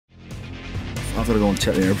I've got to go and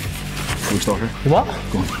check the air before we start here. What?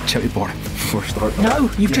 Go and check the board before we start. No,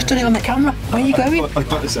 you've just done it on the camera. Where are you going? I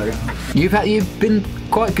got a second. You've been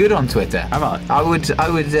quite good on Twitter. Have I? I would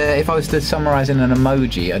if I was to summarise in an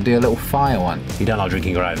emoji, I'd do a little fire one. You don't like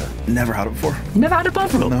drinking Grover? Never had it before. You never had a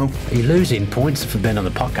bottle? No. You're losing points for being on the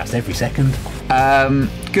podcast every second.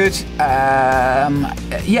 Good. Thanks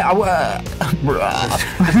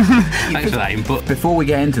for that input. Before we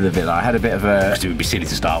get into the Villa, I had a bit of a... It would be silly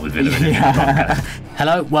to start with Villa. Podcast.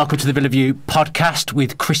 Hello, welcome to the Villa View podcast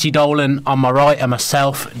with Chris Dolan on my right and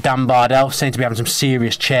myself, Dan Bardell. Seem to be having some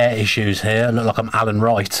serious chair issues here. I look like I'm Alan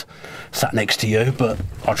Wright sat next to you, but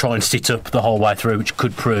I'll try and sit up the whole way through, which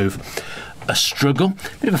could prove a struggle.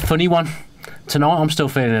 Bit of a funny one. Tonight I'm still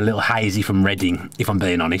feeling a little hazy from Reading, if I'm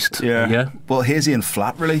being honest. Yeah. Well, hazy and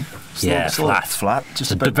flat, really. Still flat.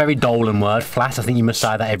 Just it's a very Dolan word, flat. I think you must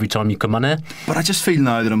say that every time you come on here. But I just feel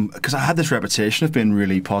now that because I had this reputation of being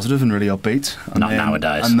really positive and really upbeat. And Not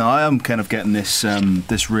nowadays. And now I'm kind of getting this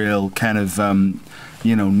this real kind of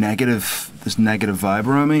negative vibe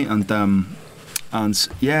around me, and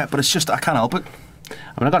yeah, but it's just I can't help it.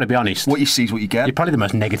 I mean, I've got to be honest. What you see is what you get. You're probably the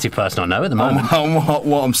most negative person I know at the moment.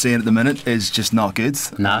 What I'm seeing at the minute is just not good.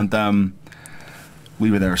 No. And we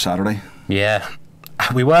were there Saturday. Yeah,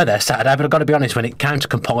 we were there Saturday, but I've got to be honest, when it came to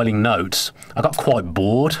compiling notes, I got quite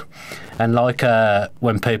bored. And like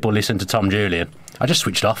when people listen to Tom Julian, I just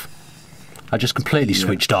switched off. I just completely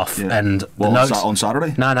switched off. Yeah. And what, the notes, on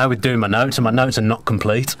Saturday? No, we're doing my notes, and my notes are not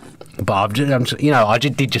complete. But I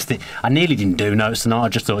nearly didn't do notes tonight. I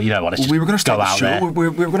just thought, let's just we were going to start go the out show. there. We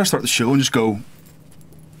were going to start the show and just go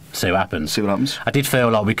see what happens. I did feel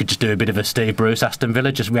like we could just do a bit of a Steve Bruce Aston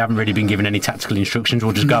Villa. We haven't really been given any tactical instructions.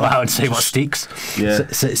 We'll just go out and see what sticks. Yeah.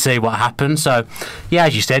 See what happens. So, yeah,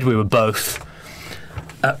 as you said, we were both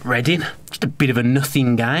at Reading. Just a bit of a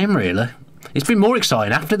nothing game, really. It's been more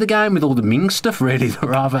exciting after the game with all the Mings stuff, really.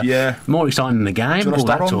 Rather, more exciting than the game. Do you want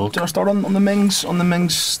to start on the Mings? On the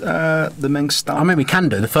Mings stand? I mean, we can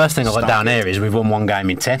do. The first thing I got down here is we've won 1 game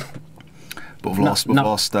in 10. But we've lost.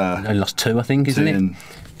 Only lost 2, I think, isn't it?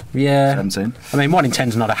 Yeah. 17. I mean, 1 in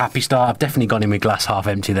 10's not a happy start. I've definitely gone in with glass half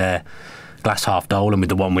empty there, glass half Dolan with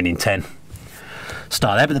the 1 win in 10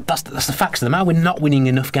 start there. But that's the facts of the matter. We're not winning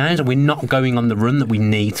enough games, and we're not going on the run that we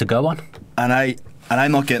need to go on. And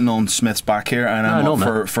I'm not getting on Smith's back here, and I'm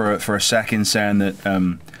not for a second saying that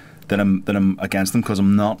I'm against them, because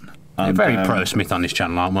I'm not. You're very pro Smith on this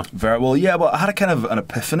channel, aren't we? Very well, yeah. But I had a kind of an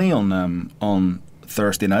epiphany on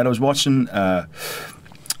Thursday night. I was watching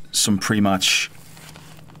some pre-match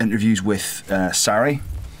interviews with Sarri.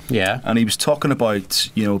 Yeah. And he was talking about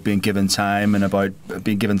being given time and about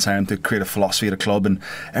being given time to create a philosophy at a club, and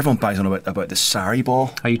everyone bangs on about the Sarri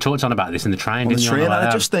ball. Oh, you talked on about this in the train, didn't you? I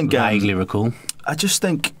just think vaguely recall. I just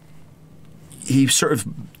think he sort of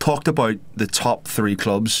talked about the top 3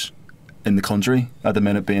 clubs in the country at the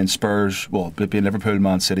minute being Spurs, being Liverpool,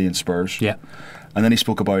 Man City and Spurs. Yeah. And then he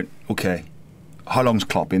spoke about, okay, how long's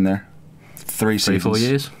Klopp been there? 3 seasons. 4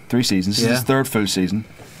 years. 3 seasons. This is his 3rd full season,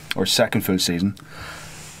 or 2nd full season.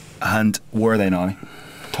 And where are they now?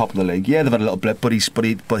 Top of the league. Yeah, they've had a little blip, but he's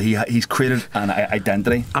created an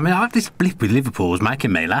identity. I mean, this blip with Liverpool was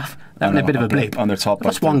making me laugh. Having a bit of a blip on their top.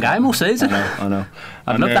 That's 1 game all season. I know.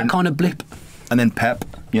 I love that kind of blip. And then Pep,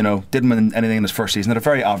 didn't win anything in his first season. Had a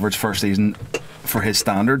very average first season for his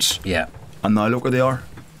standards. Yeah. And now look where they are.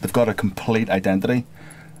 They've got a complete identity.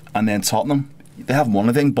 And then Tottenham, they haven't won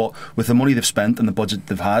anything, but with the money they've spent and the budget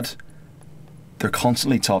they've had, they're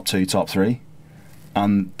constantly top 2, top 3.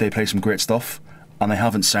 And they play some great stuff, and they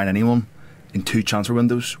haven't signed anyone in 2 transfer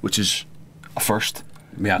windows, which is a first.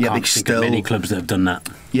 Yeah, I can't think of many clubs that have done that.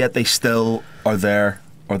 Yet they still are there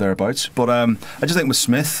or thereabouts. But I just think with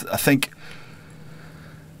Smith, I think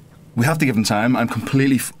we have to give him time. I'm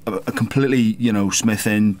completely Smith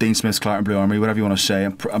in, Dean Smith's Clark and Blue Army, whatever you want to say.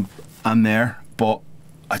 I'm there, but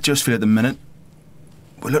I just feel at the minute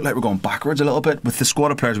we look like we're going backwards a little bit with the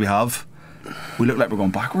squad of players we have. We look like we're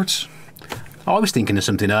going backwards. I was thinking of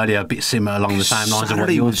something earlier, a bit similar along the same lines of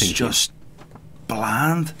what you're thinking. Just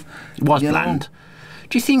bland. It was bland.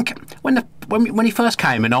 Do you think when he first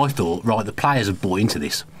came, and I thought, right, the players have bought into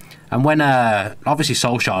this, and when obviously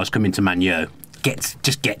Solskjaer's come into Man U,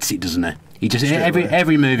 just gets it, doesn't he? He just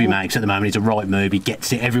every move he makes at the moment is a right move. He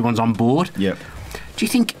gets it. Everyone's on board. Yep. Do you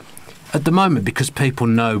think at the moment, because people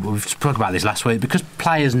know, we've spoken about this last week, because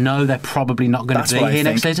players know they're probably not going to be here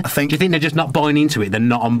next season, do you think they're just not buying into it? They're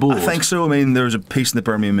not on board? I think so. I mean, there was a piece in the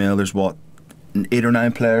Birmingham Mail. There's 8 or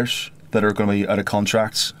 9 players that are going to be out of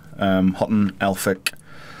contracts. Hutton, Elphick,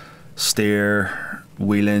 Steer,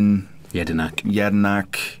 Whelan,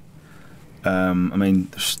 Jedinak. I mean,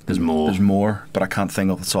 There's more. There's more, but I can't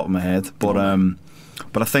think off the top of my head. But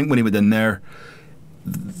I think when he went in there,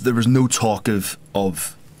 there was no talk of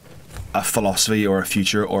a philosophy or a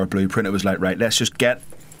future or a blueprint. It was like, right, let's just get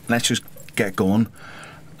going.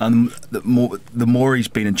 And the more he's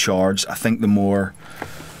been in charge, I think the more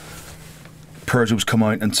Peugeot's come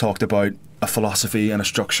out and talked about a philosophy and a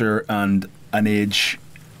structure and an age,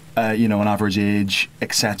 an average age,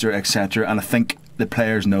 etc., etc. And I think the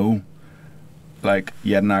players know, like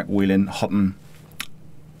Jednak, Whelan, Hutton,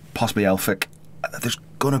 possibly Elphick, there's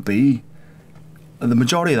going to be the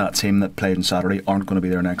majority of that team that played on Saturday aren't going to be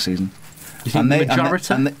there next season. You think the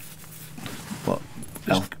majority?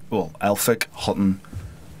 Elphick, Hutton,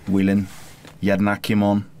 Whelan, Jednak came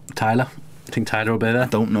on. Tyler? I think Tyler will be there.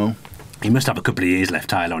 Don't know. He must have a couple of years left,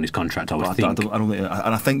 Tyler, on his contract, I would think. I don't think, and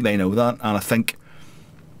I think they know that, and I think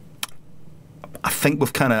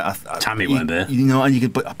we've kind of. Tammy won't be. And you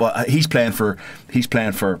could, but he's playing for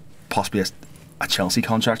possibly a Chelsea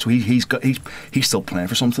contract, so he's still playing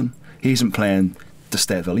for something. He isn't playing to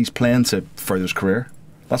stay at Villa. He's playing to further his career.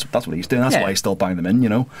 That's what he's doing. That's why he's still banging them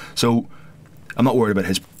in. So I'm not worried about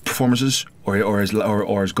his performances or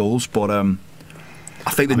his goals, but I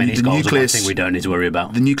think the nucleus. I think we don't need to worry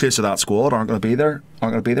about. The nucleus of that squad aren't going to be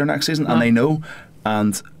there next season, and they know,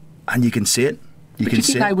 and you can see it. Do you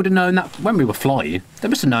think they would have known that when we were flying? They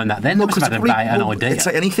must have known that then. They must have had an idea. It's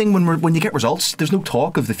like anything when you get results. There's no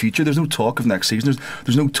talk of the future. There's no talk of next season.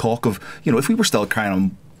 There's no talk of if we were still carrying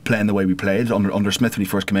on playing the way we played under Smith when he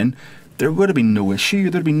first came in, there would have been no issue.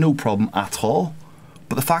 There'd be no problem at all.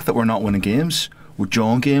 But the fact that we're not winning games, we're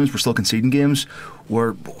drawing games, we're still conceding games,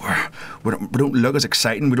 we don't look as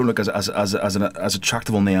exciting, we don't look as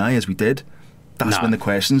attractive on the eye as we did. That's when the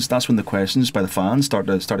questions by the fans start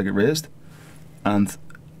to get raised. And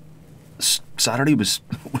Saturday was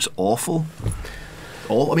awful.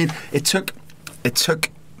 I mean, it took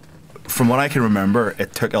from what I can remember,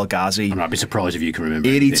 it took El Ghazi. I'd be surprised if you can remember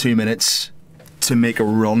 82 minutes to make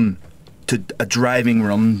a driving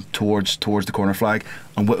run towards the corner flag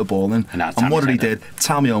and whip the ball in. And what did he did?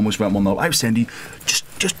 Tammy almost went 1-0. I was saying to you, just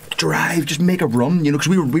drive, just make a run, because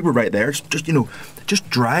we were right there. Just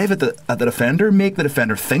drive at the defender, make the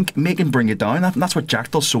defender think, make him bring it down. That's what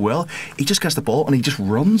Jack does so well. He just gets the ball and he just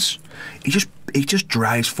runs. He just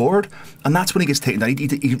drives forward, and that's when he gets taken down.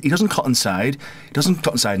 He doesn't cut inside. He doesn't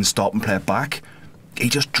cut inside and stop and play it back. He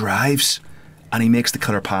just drives, and he makes the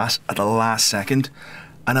killer pass at the last second.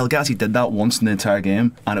 And El Ghazi did that once in the entire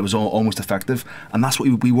game, and it was almost effective. And that's what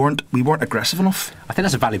we weren't aggressive enough. I think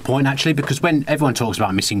that's a valid point, actually, because when everyone talks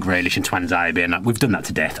about missing Grealish and Twanzebe, and we've done that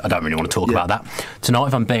to death, I don't really want to talk about that tonight,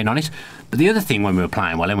 if I'm being honest. But the other thing when we were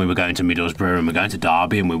playing well, and we were going to Middlesbrough and we're going to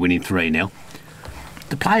Derby and we're winning 3-0,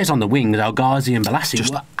 the players on the wing, El Ghazi and Balassi,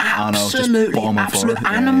 were absolute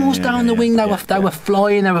animals down the wing. They were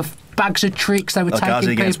flying. They were bags of tricks. They were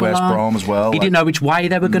taking people West on. Brom as well. He didn't know which way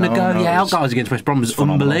they were going to go. El Ghazi against West Brom was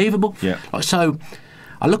unbelievable. Yeah. So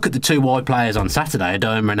I look at the two wide players on Saturday,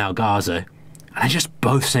 Adoma and El Ghazi, and they just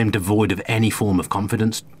both seem devoid of any form of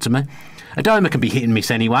confidence to me. Adoma can be hit and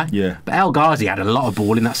miss anyway. Yeah. But El Ghazi had a lot of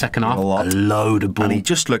ball in that second half. A load of ball. And he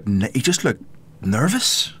just looked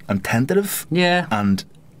nervous and tentative. Yeah. And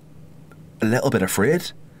a little bit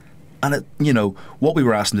afraid. And what we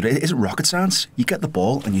were asking today isn't rocket science. You get the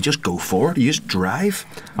ball and you just go forward. You just drive.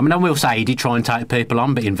 I mean, I will say he did try and take people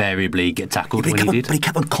on, but invariably he'd get tackled when he did. But he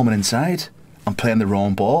kept on coming inside and playing the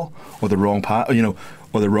wrong ball or the wrong pass,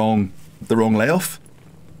 or the wrong layoff.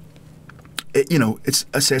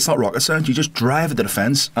 It's not rocket science. You just drive at the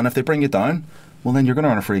defence, and if they bring you down, well, then you're going to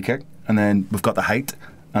earn a free kick. And then we've got the height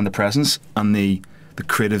and the presence and the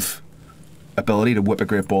creative ability to whip a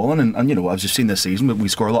great ball in, and I've just seen this season we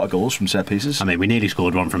score a lot of goals from set pieces. I mean, we nearly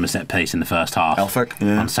scored one from a set piece in the first half. Elphick,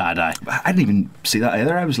 on Saturday. I didn't even see that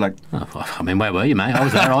either. I was like, I mean, where were you, mate? I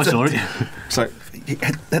was there. I saw it. It's like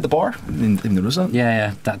hit the bar. I didn't notice that.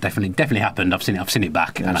 Yeah, that definitely happened. I've seen it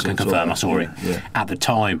back, and I can confirm I saw it at the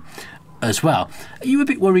time as well. Are you a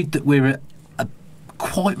bit worried that we're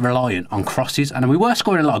quite reliant on crosses? And we were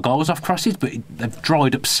scoring a lot of goals off crosses, but they've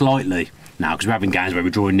dried up slightly now because we're having games where we're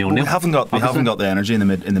drawing 0-0. We haven't got the energy in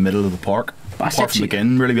the middle of the park. But apart from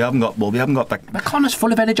McGinn, really, we haven't got that. But Connor's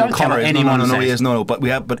full of energy. Connor is, he is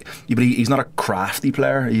but he's not a crafty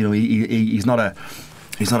player. He's not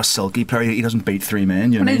a silky player. He doesn't beat three men.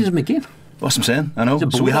 Neither does McGinn. That's what I'm saying. I know.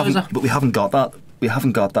 So we haven't got that. We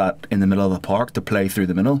haven't got that in the middle of the park to play through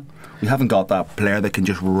the middle. We haven't got that player that can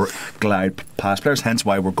just glide past players. Hence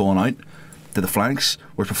why we're going out to the flanks.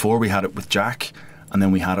 Whereas before we had it with Jack, and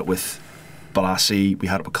then we had it with Balassi, we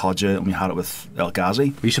had it with Kodja, and we had it with El Ghazi.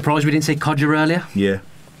 Were you surprised we didn't see Kodja earlier? Yeah.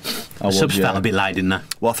 Subs felt a bit late, didn't they?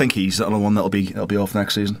 Well, I think he's the one that'll be off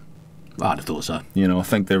next season. I'd have thought so. You know, I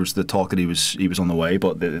think there was the talk that he was on the way,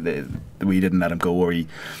 but we didn't let him go, or he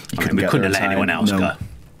couldn't we get couldn't there have let anyone else go.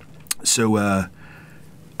 So I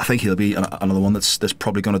think he'll be another one that's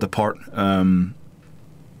probably going to depart. But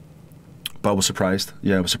I was surprised.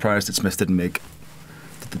 Yeah, I was surprised that Smith didn't make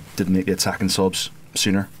the attacking subs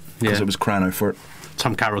sooner, because it was crying out for it.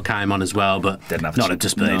 Tom Carroll came on as well, but didn't have not up to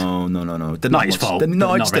speed. No. Not his fault. No,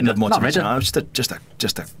 I just didn't have much of a chance.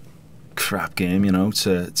 Just a crap game, you know,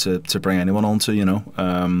 to bring anyone onto, you know.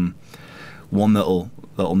 One that'll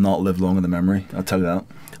not live long in the memory, I'll tell you that.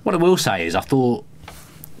 What I will say is, I thought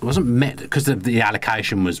it wasn't met because the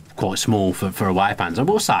allocation was quite small for away fans. I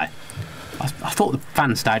will say, I thought the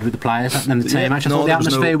fans stayed with the players and the team. Actually, I thought the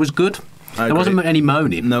atmosphere was good. There wasn't any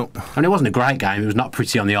moaning. No. I mean, it wasn't a great game. It was not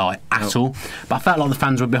pretty on the eye at all. But I felt like the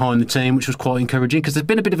fans were behind the team, which was quite encouraging, because there's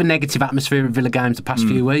been a bit of a negative atmosphere at Villa games the past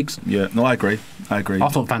few weeks. Yeah, no, I agree. I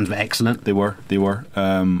thought fans were excellent. They were.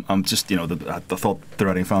 I'm just, you know, I thought the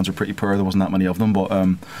Reading fans were pretty poor. There wasn't that many of them, but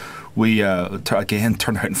we again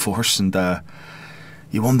turned out in force, and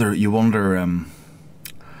you wonder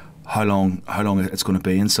how long it's going to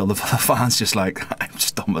be until the fans just like, I'm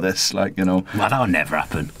just done with this, like, you know. Well, that'll never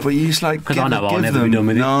happen. But you just like, because I know I'll never be done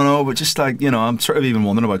with it. No, but just like, you know, I'm sort of even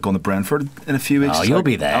wondering about going to Brentford in a few weeks. Oh, you'll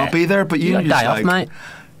be there. I'll be there, but you're just like, mate.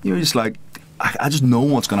 You're just like, I just know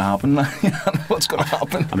what's going to happen. What's going to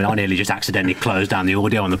happen? I mean, I nearly just accidentally closed down the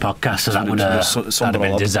audio on the podcast, so that would have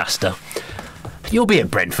been a disaster. You'll be at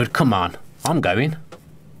Brentford. Come on, I'm going.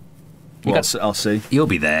 I'll see. You'll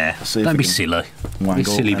be there. Don't be silly. Be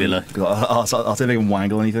silly, Billy. I'll see if I can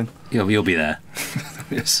wangle anything. You'll be there.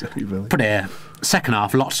 Silly Billy. But second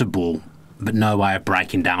half, lots of ball, but no way of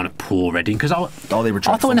breaking down a poor Reading. Because they were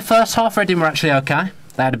dreadful. I thought in the first half Reading were actually okay.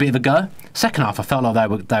 They had a bit of a go. Second half, I felt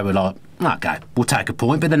like they were like, okay, we'll take a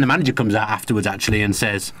point. But then the manager comes out afterwards actually and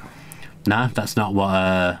says, no, that's not what.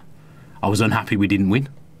 I was unhappy we didn't win,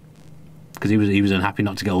 because he was unhappy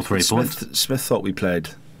not to get all 3 points. Smith thought we played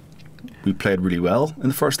really well in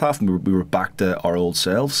the first half, and we were back to our old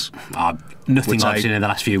selves. Nothing I've seen in the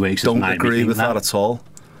last few weeks has made me think agree with that at all.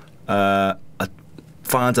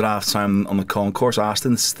 Fans at half time on the concourse,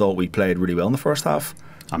 Aston, thought we played really well in the first half.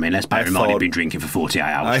 I mean, let's bear in mind he'd been drinking for 48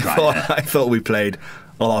 hours. I thought we played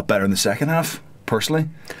a lot better in the second half, personally.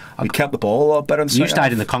 We kept the ball a lot better in the second half. You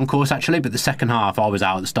stayed in the concourse, actually, but the second half I was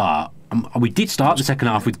out at the start. We did start the second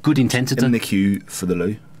half with good intensity. In the queue for the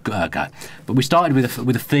loo. Okay, but we started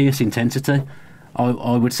with a fierce intensity.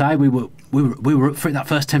 I would say we were up for it that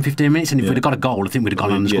first 10-15 minutes, and if we'd have got a goal, I think we'd have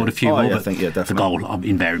gone on and scored a few more. I think, definitely. The goal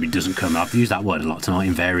invariably doesn't come. I've used that word a lot tonight.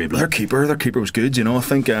 Invariably. Their keeper was good. You know, I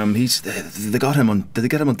think they got him on. Did they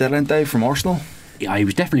get him on deadline day from Arsenal? Yeah, he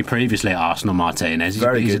was definitely previously at Arsenal. Martinez.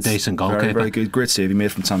 He's a decent goalkeeper. Very, very good. Great save he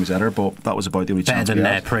made from Tammy Zetter, but that was about the only chance. Better than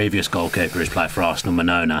their previous goalkeeper who's played for Arsenal,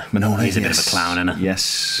 Manona. He's a bit of a clown, isn't he?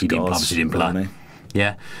 Yes, he obviously didn't play.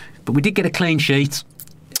 Yeah, but we did get a clean sheet.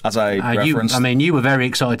 As I referenced. You were very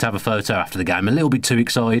excited to have a photo after the game. A little bit too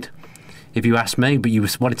excited, if you ask me, but you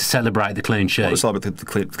wanted to celebrate the clean sheet. I was about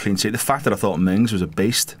the clean sheet. The fact that I thought Mings was a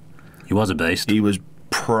beast. He was a beast. He was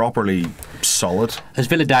properly solid. As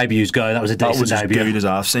Villa debuts go, that was a decent debut. As good as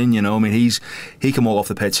I've seen, you know. I mean, he can walk off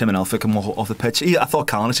the pitch. Him and Alpha can walk off the pitch. I thought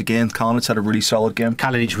Kalinic had a really solid game.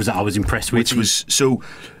 Kalinic I was impressed with. So,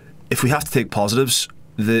 if we have to take positives,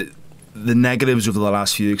 the negatives over the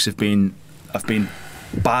last few weeks have been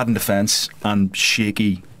bad in defence and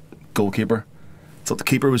shaky goalkeeper. I thought the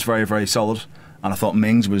keeper was very, very solid, and I thought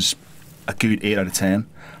Mings was a good 8 out of 10. And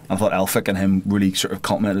I thought Elphick and him really sort of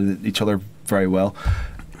complemented each other very well.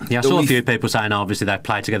 Yeah, I saw a few people saying obviously they'd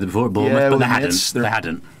played together before at Bournemouth, but they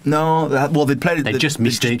hadn't. No, they'd played. They just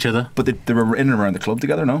missed each other. But they were in and around the club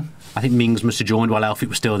together, no? I think Mings must have joined while Elphick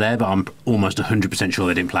was still there, but I'm almost 100% sure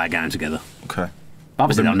they didn't play a game together. Okay.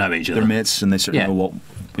 Obviously, they'll know each other. They're mates, and they certainly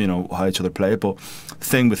know how each other play. But the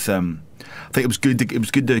thing with I think it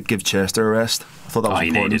was good to give Chester a rest. I thought that was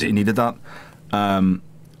important. He needed that, and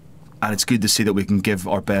it's good to see that we can give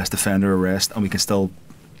our best defender a rest, and we can still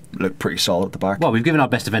look pretty solid at the back. Well, we've given our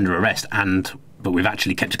best defender a rest, but we've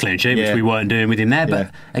actually kept a clean sheet, which we weren't doing with him there.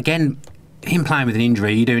 But again, him playing with an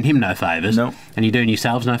injury, you're doing him no favours. No. And you're doing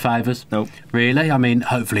yourselves no favours. No. Really? I mean,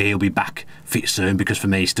 hopefully he'll be back fit soon, because for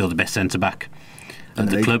me he's still the best centre-back at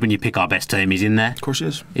the club. When you pick our best team, he's in there. Of course he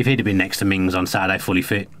is. If he'd have been next to Mings on Saturday fully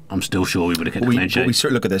fit, I'm still sure we would have kept a clean sheet. But we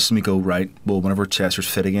sort of look at this and we go, right, well, whenever Chester's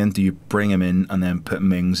fit again, do you bring him in and then put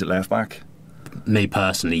Mings at left back? Me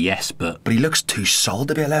personally, yes, but he looks too solid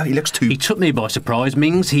to be allowed. He took me by surprise.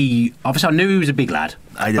 Mings, obviously I knew he was a big lad.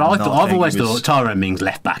 I've always thought Tyrone Mings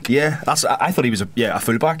left back. Yeah, I thought he was a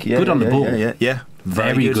full back. Yeah, good on the ball. Yeah.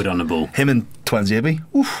 Very good on the ball. Him and Twanzebe.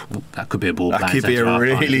 Oof. That could be a ball. That could be a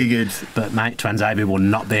really good. But mate, Twanzebe will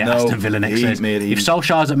not be at Aston Villa next season. If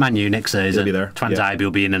Solskjaer's at Man U next season, Twanzebe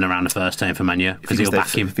will be in and around the first team for Man U because he'll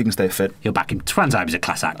back him. If he can stay fit, he'll back him. Twanzebe's a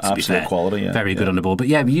class act. To be fair, quality. Yeah. Very good on the ball. But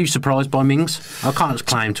yeah, were you surprised by Mings? I can't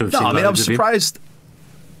claim to have seen. I mean, I was surprised.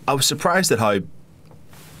 I was surprised at how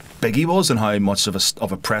big he was and how much of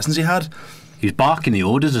a presence he had. He was barking the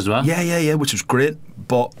orders as well. Yeah, which was great.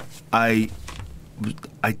 But I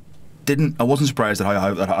wasn't surprised at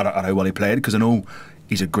how well he played, because I know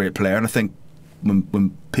he's a great player, and I think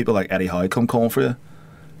when people like Eddie Howe come calling for you,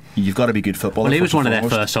 you've got to be a good footballer. Well, he was one of their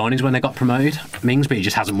first signings when they got promoted, Mings, but he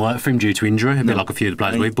just hasn't worked for him due to injury. A bit like a few of the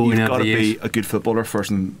players we've brought in over the years. You've got to be a good footballer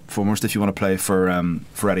first and foremost if you want to play for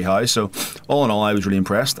Eddie Howe. So all in all, I was really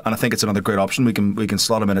impressed, and I think it's another great option. We can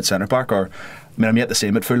slot him in at centre back, or I mean, I'm yet to see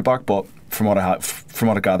him at full back, but from what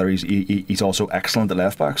I gather, he's also excellent at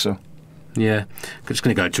left back. So yeah, I'm just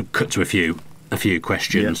going to cut to a few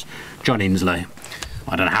questions. Yeah. John Inslee.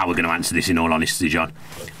 I don't know how we're going to answer this, in all honesty, John.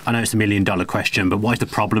 I know it's $1 million question, but what is the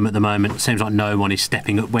problem at the moment? It seems like no one is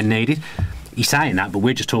stepping up when needed. He's saying that, but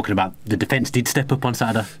we're just talking about the defence did step up on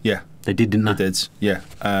Saturday. Yeah. They did, didn't they? They did, yeah.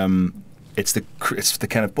 It's the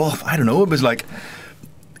kind of, well, I don't know, it was like,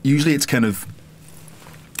 usually it's kind of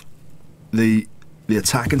the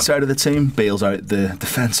attacking side of the team bails out the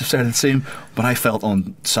defensive side of the team, but I felt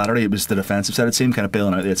on Saturday it was the defensive side of the team kind of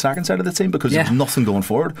bailing out the attacking side of the team, because there was nothing going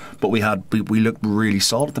forward, but we looked really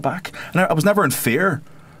solid at the back, and I was never in fear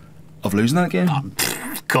of losing that game.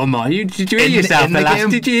 Come on, did you hear yourself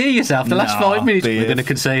the last 5 minutes? We're going to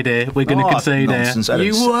concede here. We're going to concede here.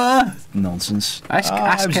 You were nonsense.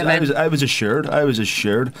 I was assured.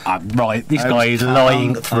 Right, this guy is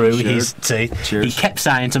lying through his teeth. Cheers. He kept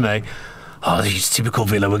saying to me, "Oh, this is typical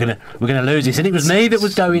Villa. We're gonna lose this," and it was me that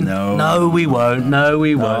was going. No, we won't.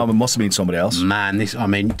 It must have been somebody else. Man,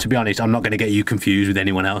 to be honest, I'm not going to get you confused with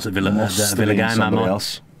anyone else at Villa. Villa game, somebody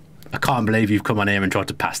else. I can't believe you've come on here and tried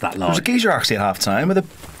to pass that line. There was a geezer actually at half time with a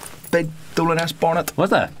big Dolan-esque bonnet.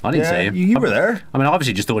 Was there? I didn't see him. You were there. I mean, I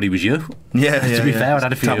obviously just thought he was you. Yeah. To be fair, I'd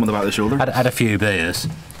had a few. Tap on the back of the shoulder. Had a few beers.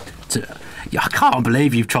 I can't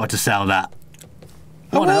believe you've tried to sell that.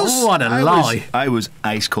 What a lie! I was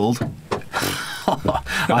ice cold.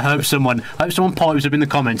 I hope someone pipes up in the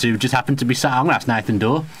comments who just happened to be sat. I'm going to ask Nathan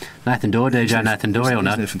Dorr. Nathan Dorr, DJ Nathan Dorr, he'll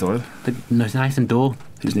know. Nathan Dorr? No, Nathan Dorr.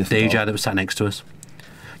 Who's Nathan DJ Dorr? That was sat next to us.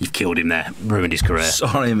 You've killed him there. Ruined his career.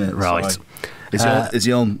 Sorry, mate. Right. Sorry. Is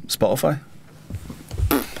he on Spotify?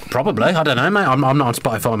 Probably. I don't know, mate. I'm not on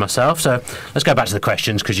Spotify myself. So let's go back to the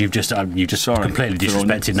questions, because you've just completely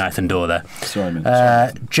disrespected Nathan Dorr there. Sorry,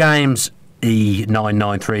 mate. James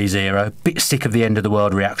E9930, bit sick of the end of the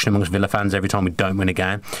world reaction amongst Villa fans every time we don't win a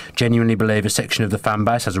game. Genuinely believe a section of the fan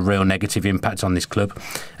base has a real negative impact on this club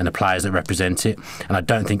and the players that represent it, and I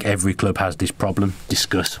don't think every club has this problem.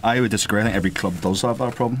 Discuss. I would disagree. I think every club does have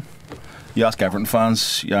that problem. You ask Everton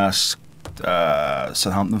fans, you ask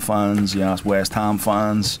Southampton fans, you ask West Ham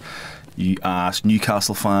fans, you ask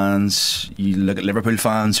Newcastle fans, you look at Liverpool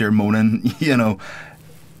fans who are moaning, you know.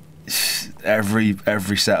 Every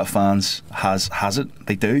set of fans has it.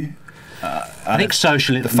 They do. I think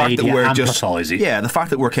social media amplifies it. Yeah, the fact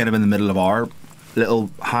that we're kind of in the middle of our little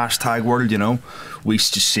hashtag world, you know, we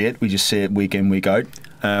just say it. We just say it week in, week out.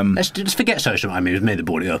 Let's just forget social media. I mean, it was me that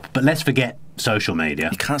brought it up, but let's forget social media.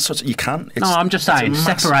 You can't. No, I'm just saying,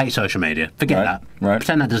 separate social media. Forget that. Right.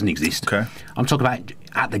 Pretend that doesn't exist. Okay. I'm talking about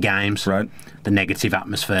at the games. Right. The negative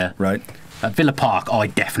atmosphere. Right. At Villa Park, I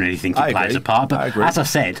definitely think it plays a part. But as I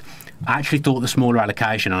said, I actually thought the smaller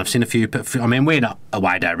allocation, and I've seen a few. I mean, we're not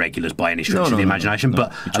away day regulars by any stretch of the imagination,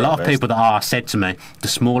 but a lot of people that are said to me the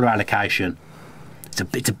smaller allocation,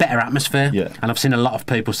 it's a better atmosphere. Yeah. And I've seen a lot of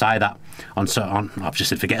people say that I've just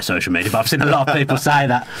said forget social media, but I've seen a lot of people say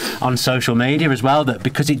that on social media as well, that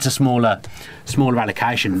because it's a smaller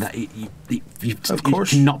allocation, that you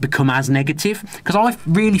not become as negative. Because I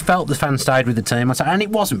really felt the fans stayed with the team, and it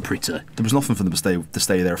wasn't pretty. There was nothing for them to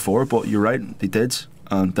stay there for, but you're right, they did.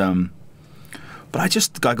 And but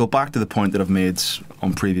I go back to the point that I've made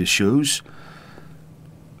on previous shows.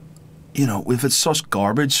 You know, we've had such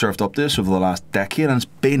garbage served up to us over the last decade, and it's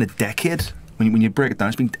been a decade. When you break it down,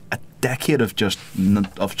 it's been a decade of just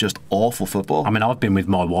awful football. I mean, I've been with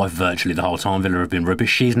my wife virtually the whole time Villa have been rubbish.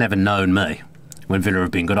 She's never known me when Villa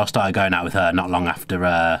have been good. I started going out with her not long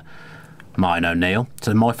after Martin O'Neill.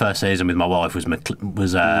 So my first season with my wife was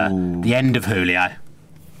the end of Houllier.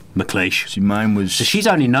 McLeish. See, mine was. So she's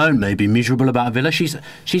only known me be miserable about Villa. She's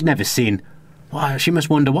never seen. Why? She must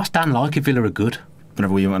wonder what's Dan like if Villa are good.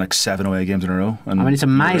 Whenever we went like 7 away games in a row. And I mean, it's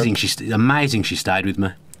amazing. She's amazing. She stayed with me.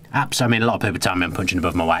 Absolutely. I mean, a lot of people tell me I'm punching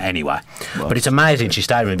above my weight anyway. Well, but it's amazing she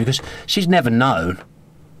stayed with me because she's never known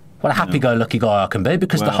what a happy-go-lucky guy I can be,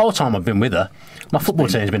 because the whole time I've been with her, my football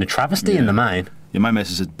team's been a travesty in the main. Yeah, my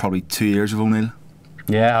missus had probably 2 years of O'Neill.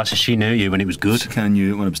 Yeah, so she knew you when it was good. She kind of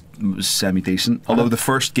knew it when it was semi-decent. Although the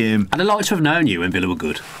first game... I'd like to have known you when Villa were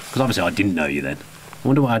good, because obviously I didn't know you then. I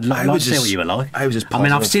wonder what I'd like to see what you were like. I was just positive. I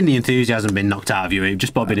mean, I've seen the enthusiasm being knocked out of you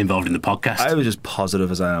just by being involved in the podcast. I was as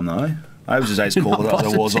positive as I am now. I was as ice cold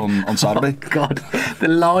as I was on Saturday. Oh God, the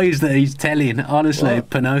lies that he's telling. Honestly, what?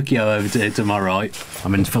 Pinocchio over to my right. I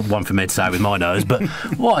mean, one for me to say with my nose, but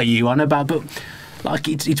what are you on about? But like,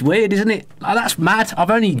 it's weird, isn't it? Like, that's mad.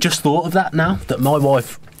 I've only just thought of that now, that my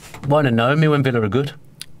wife won't have known me when Villa are good.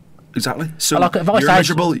 Exactly. So like, if you're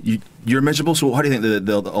miserable. You're miserable. So how do you think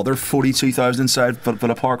the other 42,000 inside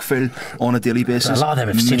Villa Park feel on a daily basis? A lot of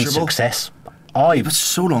them have seen success. It was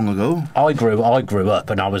so long ago. I grew up,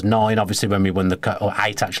 and I was 9, obviously, when we won or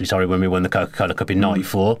 8 actually. Sorry, when we won the Coca-Cola Cup in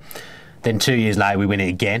 '94. Then 2 years later, we win it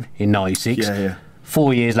again in '96. Yeah.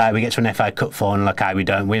 4 years later, we get to an FA Cup final. Okay, we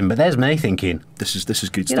don't win, but there's me thinking, this is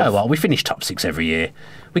good stuff. You know what? We finish top 6 every year.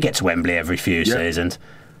 We get to Wembley every few seasons.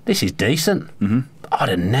 This is decent. I'd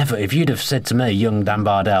have never, if you'd have said to me, young Dan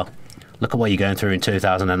Bardell, look at what you're going through in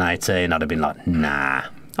 2018, I'd have been like, nah.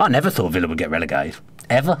 I never thought Villa would get relegated,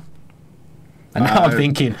 ever. And now I'm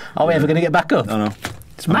thinking, are we ever going to get back up? I know.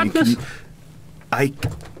 It's madness.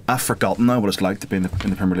 I've forgotten now what it's like to be in the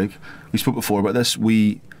Premier League. We spoke before about this.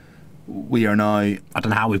 We are now... I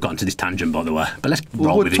don't know how we've gotten to this tangent, by the way, but let's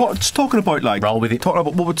roll with it. It's talking about, like... Roll with it.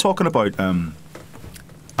 We're talking about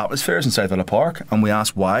atmospheres inside Villa Park, and we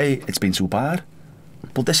asked why it's been so bad.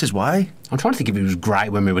 Well, this is why. I'm trying to think if it was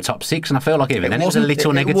great when we were top 6, and I feel like even then it was a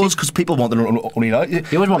little negative. It was because people wanted only out. You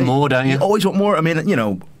always want more, don't you? You always want more. I mean, you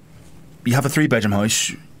know, you have a 3-bedroom house,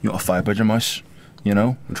 you got a 5-bedroom house, you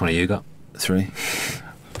know. Which one have you got? 3,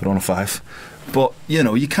 but on a 5. But you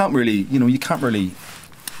know, you can't really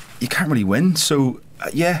win. So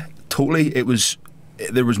yeah, totally.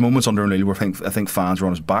 There was moments under O'Neill where I think fans were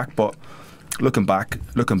on his back, but looking back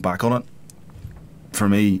on it, for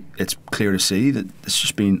me, it's clear to see that it's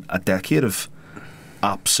just been a decade of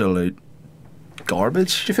absolute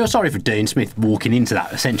garbage. Do you feel sorry for Dean Smith walking into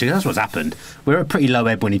that? Essentially, that's what's happened. We were at pretty low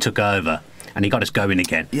ebb when he took over, and he got us going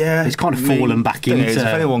again. Yeah, he's kind of fallen back into.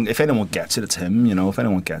 If anyone gets it, it's him. You know, if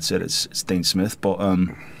anyone gets it, it's Dean Smith. But of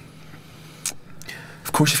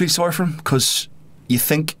course, you feel sorry for him because you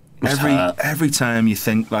think every time you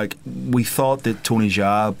think, like, we thought that Tony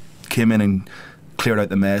Jaa came in and cleared out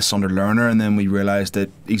the mess under Lerner, and then we realised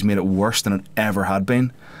that he's made it worse than it ever had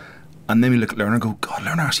been. And then we look at Lerner and go, God,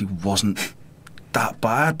 Lerner actually wasn't that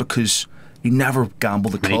bad because he never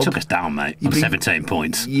gambled the club. He took us down, mate, on 17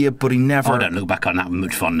 points. Yeah, but he never... I don't look back on that with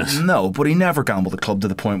much fondness. No, but he never gambled the club to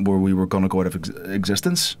the point where we were going to go out of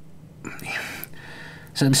existence.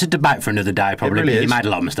 So it's a debate for another day, probably. Really he made a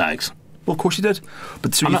lot of mistakes. Well, of course he did.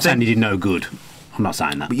 But so I'm not saying he did no good. I'm not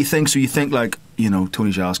saying that. But you think like, you know,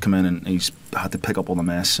 Tony Jaa's come in and he's had to pick up all the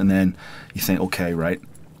mess, and then you think, okay, right.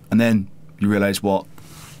 And then you realise what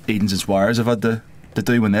Edens and Swires have had to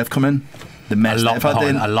do when they've come in. The mess they've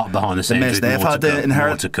had a lot behind the scenes. The mess they've had to inherit.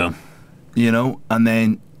 More to come. You know, and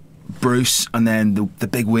then Bruce, and then the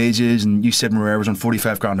big wages, and you said Moreira was on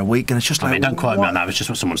 45 grand a week, and it's just like... I mean, don't quote me on that, it's just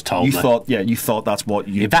what someone's told you me. You thought that's what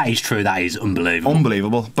you... If that is true, that is unbelievable.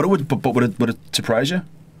 Unbelievable. But would it surprise you?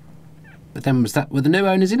 But then were the new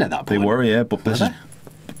owners in at that point? They were, yeah, but this is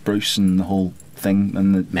Bruce and the whole thing,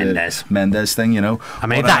 and the Mendes thing, you know. I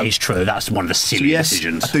mean, if that is true, that's one of the silly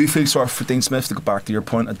decisions. I do feel sorry for Dean Smith, to go back to your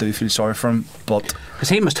point. I do feel sorry for him, but... Because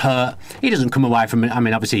he must hurt. He doesn't come away from it. I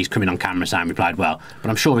mean, obviously he's coming on camera saying we played well, but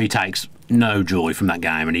I'm sure he takes no joy from that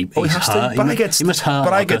game, and he's has hurt. To, but he must hurt.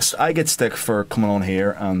 But I get stick for coming on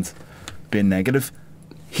here and being negative.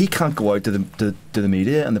 He can't go out to the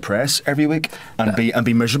media and the press every week and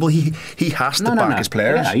be miserable. He has to back his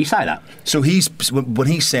players. Yeah, you say that. So when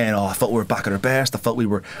he's saying, "Oh, I felt we were back at our best. I felt we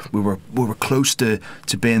were close to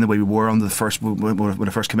being the way we were when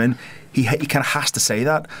I first came in." He kind of has to say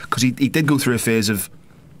that because he did go through a phase of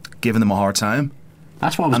giving them a hard time.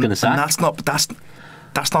 That's what I was going to say. And that's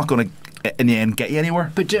not going to in the end get you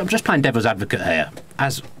anywhere. But I'm just playing devil's advocate here.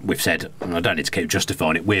 As we've said, and I don't need to keep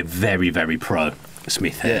justifying it, we're very, very pro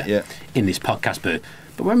Smith here in this podcast. But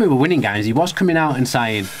when we were winning games, he was coming out and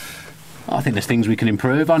saying, I think there's things we can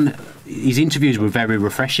improve on. His interviews were very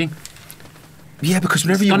refreshing. Yeah, because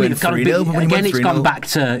whenever you win 3-0, again, it's gone back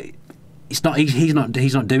to it's not. He's not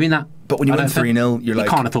doing that. But when you win 3-0, you're like,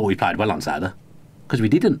 you kind of thought we played well on Saturday because we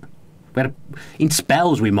didn't. We had in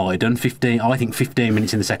spells we might have done 15. I think 15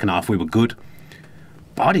 minutes in the second half we were good.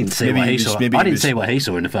 But I didn't see what he saw. I didn't see what he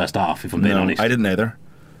saw in the first half. If I'm being honest, I didn't either.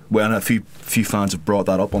 when a few fans have brought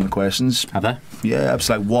that up on the questions. Have they? Yeah, it's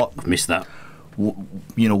like what I missed that.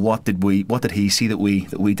 what did he see that we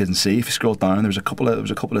didn't see? If you scroll down, there was a couple of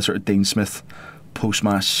sort of Dean Smith post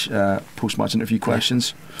match interview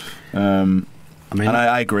questions. And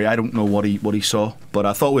I agree. I don't know what he saw, but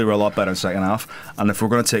I thought we were a lot better in the second half. And if we're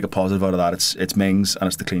going to take a positive out of that, it's Mings and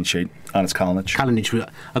it's the clean sheet and it's Kalinic. Kalinic,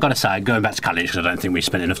 I've got to say, going back to Kalinic, because I don't think we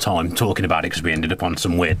spent enough time talking about it because we ended up on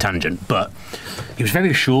some weird tangent. But he was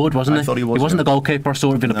very assured, wasn't he? I thought he was. He wasn't the goalkeeper I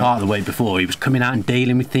saw at Villa Park the week before. He was coming out and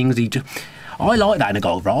dealing with things. I like that in a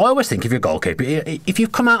goalkeeper. I always think if you're a goalkeeper, if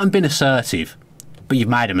you've come out and been assertive, but you've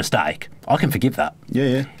made a mistake, I can forgive that.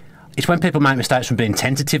 Yeah. It's when people make mistakes from being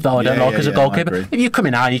tentative that I don't like as a goalkeeper. If you come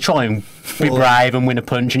in out and you try and be brave and win a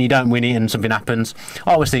punch and you don't win it and something happens,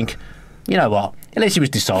 I always think, you know what? At least he was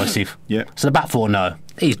decisive. Yeah. So the back four, no,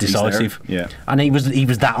 he's decisive. Yeah. And he was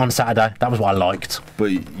that on Saturday. That was what I liked.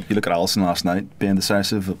 But you look at Alisson last night being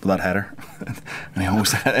decisive with that header, and he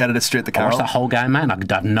almost headed it straight to Carroll. I watched that whole game, man. I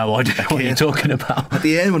have no idea what you're talking about. At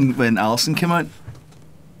the end, when Alisson came out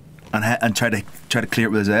and tried to clear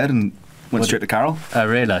it with his head and went straight to Carroll. Oh,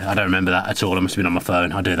 really? I don't remember that at all. I must have been on my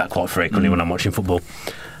phone. I do that quite frequently when I'm watching football.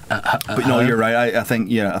 But no, you're right. I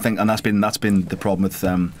think, and that's been the problem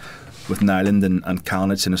with Nyland and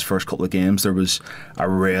Kalinic in his first couple of games. There was a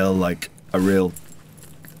real lack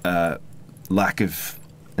of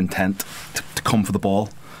intent to come for the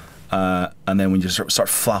ball, and then when you start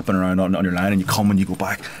flapping around on your line and you come and you go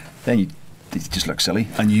back, then you just look silly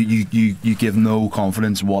and you give no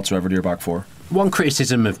confidence whatsoever to your back four. One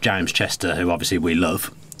criticism of James Chester, who obviously we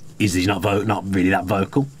love, is he's not really that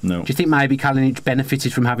vocal. No. Do you think maybe Kalinic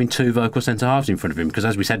benefited from having two vocal centre halves in front of him? Because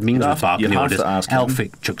as we said, Mings was barking the orders.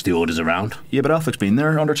 Elphick chucks the orders around. Yeah, but Elphick's been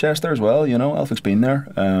there under Chester as well. Elphick's been there.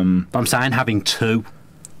 But I'm saying having two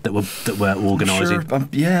that were organising.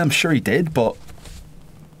 I'm sure he did, but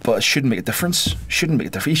it shouldn't make a difference.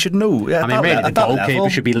 He should know. Yeah, I mean, really, the goalkeeper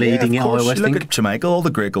should be leading it. I always think. Look at Jamaica. All the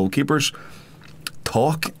great goalkeepers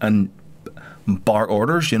talk and bark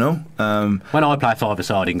orders, When I play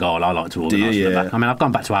five-a-side in goal, I like to organise from the back. I mean, I've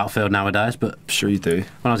gone back to outfield nowadays, but sure you do.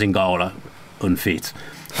 When I was in goal, unfit,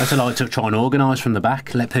 I used to like to try and organise from the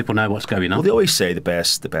back, let people know what's going on. Well, they always say the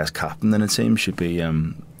best captain in a team should be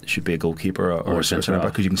a goalkeeper or a centre back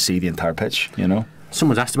because you can see the entire pitch.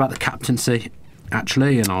 Someone's asked about the captaincy.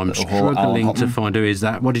 Actually, and I'm struggling to find who is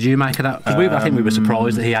that. What did you make of that? Because I think we were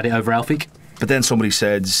surprised that he had it over Elphick. But then somebody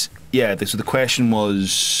said, so the question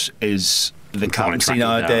was, is the captaincy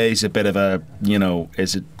nowadays a bit of a,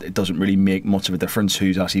 it doesn't really make much of a difference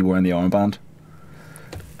who's actually wearing the armband?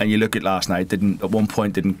 And you look at last night, at one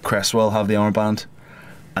point didn't Cresswell have the armband?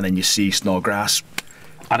 And then you see Snodgrass,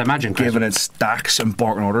 I'd imagine, giving it stacks and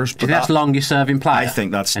barking orders. Do you think that's longest serving player? I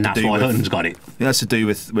think that's and that's why Hutton's got it. That's to do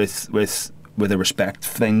with a respect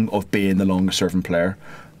thing of being the longest serving player.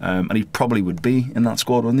 And he probably would be in that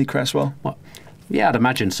squad, wouldn't he, Cresswell? What? Yeah, I'd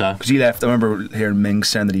imagine so. Because he left. I remember hearing Mings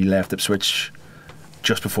saying that he left Ipswich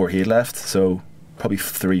just before he had left, so probably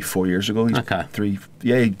 3-4 years ago. Okay.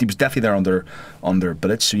 He was definitely there under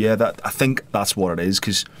Bilic. So yeah, I think that's what it is.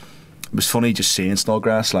 Because it was funny just seeing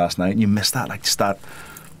Snodgrass last night, and you missed that, just that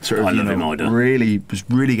sort of, really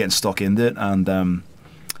getting stuck into it. And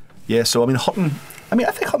so I mean, Hutton. I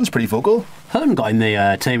think Hutton's pretty vocal. Hutton got in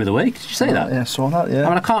the team of the week. Did you see that? Yeah, I saw that. Yeah. I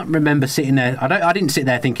mean, I can't remember sitting there. I didn't sit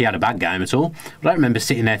there thinking he had a bad game at all. But I don't remember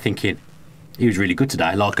sitting there thinking he was really good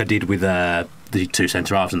today, like I did with the two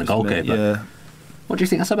centre halves and the goalkeeper. Yeah. What do you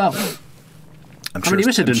think that's about? I'm sure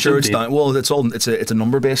it's down. Well, it's a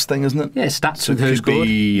number based thing, isn't it? Yeah, stats. So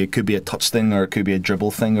it could be a touch thing, or it could be a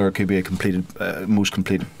dribble thing, or it could be a completed most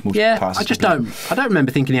passes. I don't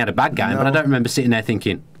remember thinking he had a bad game, but I don't remember sitting there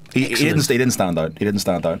thinking. He didn't stand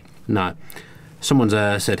out. No. Someone's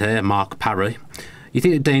said here, Mark Parry, you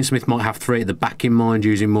think that Dean Smith might have three at the back in mind,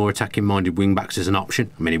 using more attacking-minded wing-backs as an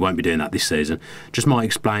option? I mean, he won't be doing that this season. Just might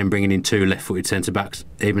explain bringing in two left-footed centre-backs,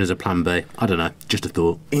 even as a plan B. I don't know, just a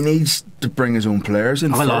thought. He needs to bring his own players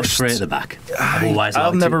in first. I like three at the back. Have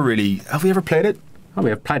we ever played it? Oh, we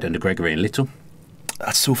have played under Gregory and Little.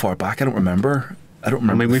 That's so far back, I don't remember. I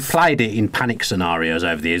mean, we've played it in panic scenarios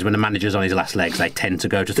over the years. When the manager's on his last legs, they tend to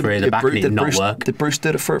go to three at the back and it not work. Did Bruce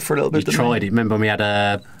did it for a little bit? You tried it. Remember when we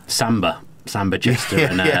had Samba Chester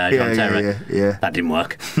and John Terry? Yeah. That didn't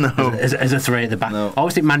work. No. As a three at the back. No. I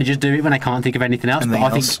always think managers do it when they can't think of anything else. But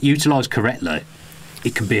I think utilised correctly,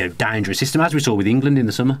 it can be a dangerous system, as we saw with England in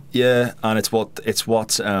the summer. Yeah, and it's what. But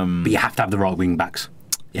you have to have the right wing backs.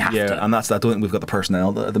 You have Yeah, to. and I don't think we've got the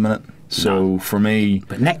personnel at the minute. So for me,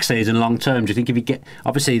 But next season, long term, do you think if you get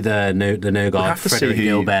obviously the new guy, have to Frederick see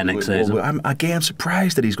Gilbert next season? I'm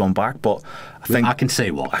surprised that he's gone back, but I think I can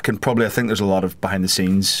see why. I think there's a lot of behind the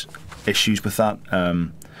scenes issues with that.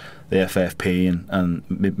 The FFP and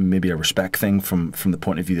maybe a respect thing from the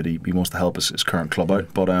point of view that he wants to help his current club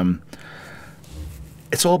out, but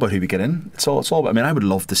it's all about who we get in. It's all about. I mean, I'd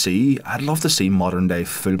love to see modern day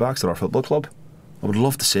fullbacks at our football club. I would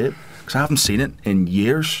love to see it because I haven't seen it in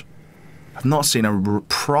years. I've not seen a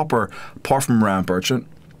proper, apart from Ryan Bertrand,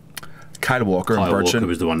 Kyle Walker and Bertrand. Walker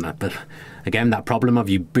was the one that, but again, that problem of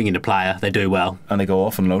you bring in a player, they do well, and they go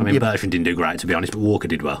off and loan. I mean, Bertrand didn't do great, to be honest, but Walker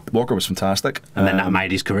did well. Walker was fantastic, and then that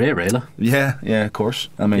made his career, really. Yeah, of course.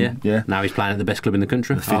 I mean, yeah. Now he's playing at the best club in the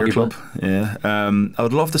country, the feeder club. Yeah, I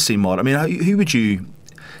would love to see mod. I mean, who would you,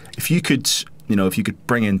 if you could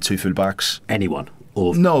bring in two fullbacks, anyone?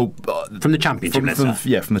 Or no, from the Championship, let's say.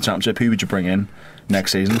 Yeah, from the Championship. Who would you bring in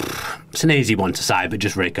next season? It's an easy one to say, but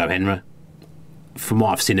just Rico Henry. From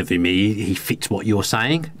what I've seen of him, he fits what you're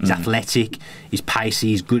saying. He's athletic, he's pacey,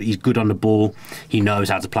 he's good on the ball. He knows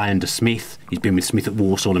how to play under Smith. He's been with Smith at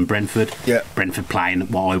Walsall and Brentford. Yeah. Brentford playing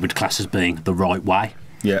what I would class as being the right way.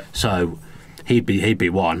 Yeah. So he'd be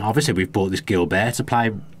one. Obviously, we've bought this Gilbert to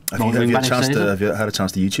play. Have you had a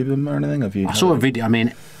chance to YouTube him or anything? I saw a video.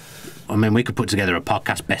 I mean, we could put together a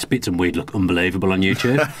podcast best bits and we'd look unbelievable on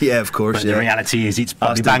YouTube. Yeah, of course. But the reality is it's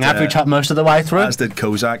probably bang average most of the way through. As did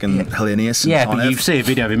Kozak and Hellenius. Yeah, but you see a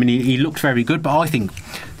video of him and he looked very good. But I think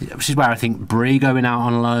this is where I think Bree going out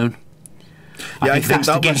on loan. I think that's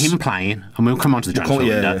to get him playing, and we'll come on to the transfer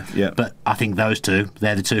window. Yeah. But I think they're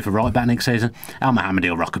the two for right back next season. Al Mohammadi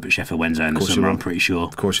will rock up at Sheffield Wednesday in the summer, I'm pretty sure.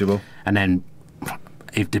 Of course he will. And then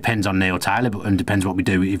it depends on Neil Taylor, and depends what we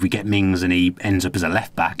do. If we get Mings and he ends up as a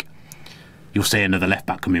left back, you'll see another left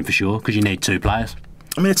back come in for sure because you need two players.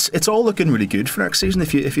 I mean, it's all looking really good for next season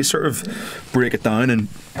if you sort of break it down, and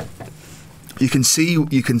you can see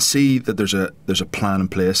that there's a plan in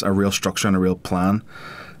place, a real structure and a real plan.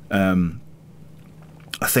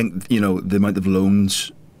 I think the amount of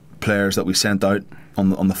loans players that we sent out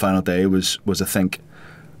on the final day was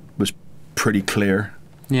pretty clear.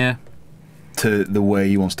 Yeah. To the way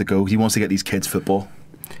he wants to go. He wants to get these kids football.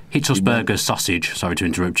 Hitzelsberger's Sausage, sorry to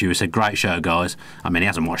interrupt you, he said, great show, guys. I mean, he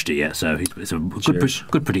hasn't watched it yet, so it's a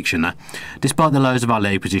good prediction there. Despite the lows of our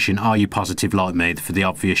league position, are you positive, like me, for the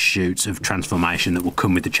obvious shoots of transformation that will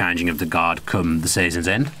come with the changing of the guard come the season's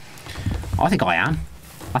end? I think I am.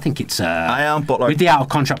 I think it's... I am, but... with the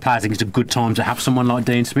out-of-contract players, I think it's a good time to have someone like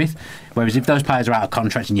Dean Smith. Whereas if those players are out of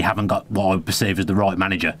contract and you haven't got what I would perceive as the right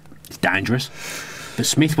manager, it's dangerous. But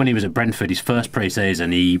Smith, when he was at Brentford, his first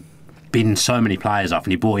pre-season, he binned so many players off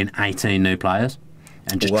and he brought in 18 new players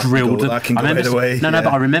and just drilled them. That can go either way. No, but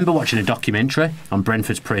I remember watching a documentary on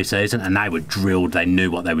Brentford's pre-season and they were drilled. They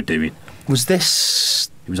knew what they were doing. Was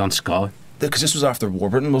this... It was on Sky. Because this was after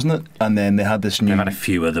Warburton, wasn't it? And then they had this new... They've had a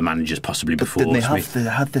few other managers possibly before Smith. They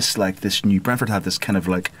had this new... Brentford had this kind of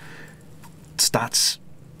like stats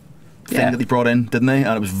thing that they brought in, didn't they?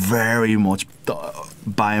 And it was very much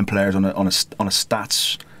buying players on a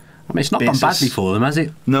stats... I mean, it's not gone badly for them, has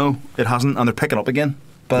it? No, it hasn't, and they're picking up again.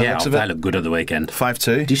 Yeah, they look good at the weekend.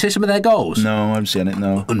 5-2. Do you see some of their goals? No, I haven't seen it,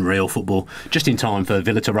 no. Unreal football. Just in time for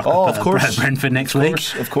Villa to rock up at Brentford next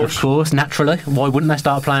week. Of course. Of course, naturally. Why wouldn't they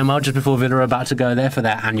start playing well just before Villa are about to go there for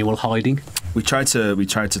their annual hiding? We tried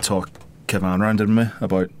to talk Kevin around, didn't we,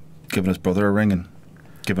 about giving his brother a ring and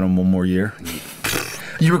giving him one more year.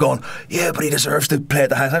 You were going, yeah, but he deserves to play at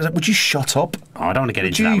the highest. I was like, would you shut up? Oh, I don't want to get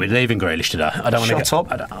into that. We're leaving Grealish today. I don't want to shut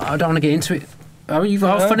up. I don't want to get into it.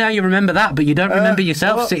 Funny how you remember that, but you don't remember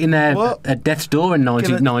yourself sitting there at death's door in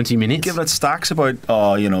 90 minutes. Giving it stacks about,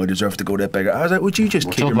 he deserves to go there bigger. I was like, would you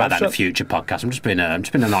just keep your mouth shut? We'll talk about that in a future podcast. I'm just being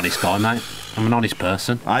an honest guy, mate. I'm an honest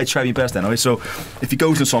person. I try my best anyway. So if he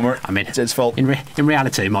goes to summer, I mean, it's his fault. In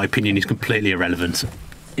reality, my opinion is completely irrelevant.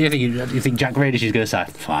 You think Jack Grealish is going to say,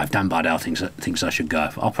 if Dan Bardell thinks I should go,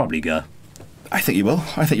 I'll probably go. I think you will.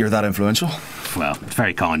 I think you're that influential. Well, it's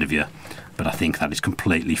very kind of you, but I think that is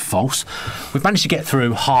completely false. We've managed to get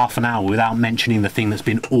through half an hour without mentioning the thing that's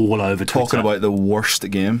been all over Twitter. Talking about the worst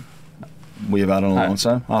game we have had in a long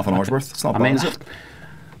time. Half an hour's worth. It's not bad, is it?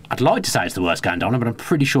 I'd like to say it's the worst game down, but I'm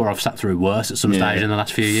pretty sure I've sat through worse at some stage in the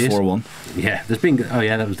last few years. 4-1. Yeah, there's been... Oh,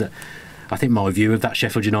 yeah, that was the... I think my view of that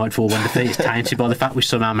Sheffield United 4-1 defeat is tainted by the fact we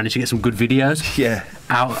somehow managed to get some good videos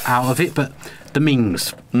out of it. But the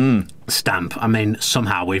Mings stamp, I mean,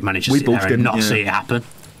 somehow we've managed to sit there and not see it happen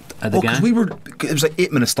at the game. Because it was like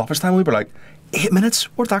 8 minutes stoppage time. We were like, 8 minutes?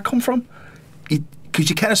 Where'd that come from? because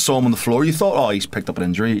you kind of saw him on the floor. You thought, oh, he's picked up an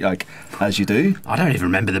injury, like as you do. I don't even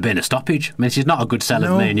remember there being a stoppage. I mean, she's not a good seller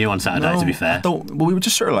for me and you on Saturday, to be fair. Well, we were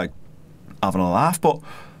just sort of like having a laugh, but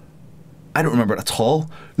I don't remember it at all.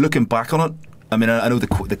 Looking back on it, I mean, I know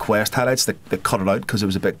the Quest highlights, they cut it out because it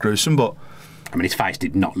was a bit gruesome, but I mean, his face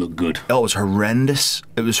did not look good. Oh, it was horrendous.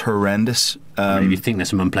 It was horrendous. I mean, if you think there's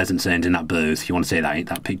some unpleasant scenes in that booth, you want to see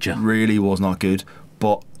that picture. Really was not good.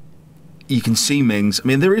 But you can see Mings. I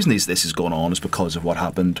mean, the reason this is going on is because of what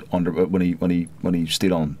happened when he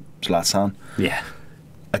stayed on Zlatan. Yeah.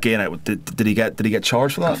 Again, did he get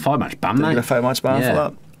charged for that? A 5-match ban, mate. Did he get a 5-match ban for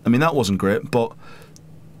that? I mean, that wasn't great. But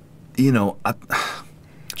you know,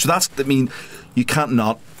 so that's. I mean, you can't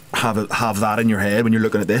not have that in your head when you're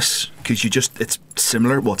looking at this, because it's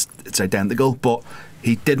similar. Well, it's identical, but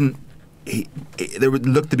he didn't. There would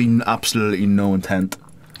look to be absolutely no intent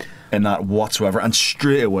in that whatsoever, and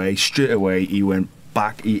straight away he went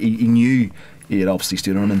back. He knew he had obviously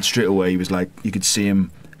stood on him, and straight away he was like, you could see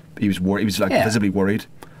him. He was worried. He was like visibly worried.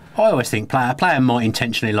 I always think a player might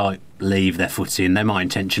intentionally like leave their footy, and they might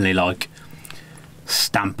intentionally like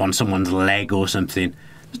stamp on someone's leg or something.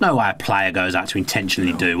 There's no way a player goes out to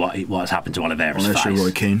intentionally do what's happened to Oliveira's face. Unless you're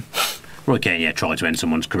Roy Keane. Roy Keane, tried to end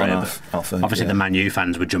someone's career. Obviously, the Man U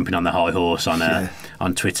fans were jumping on the high horse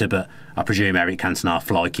on Twitter, but I presume Eric Cantona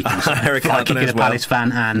fly kicking a Palace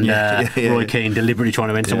fan, and Roy Keane deliberately trying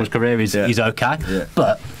to end someone's career is okay. Yeah.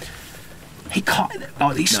 But he can't.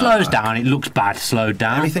 He slows down. It looks bad. Slowed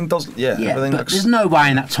down. Everything does. Everything looks. There's no way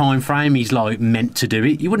in that time frame he's like meant to do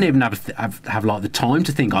it. You wouldn't even have like the time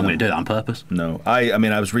to think I'm going to do that on purpose. No, I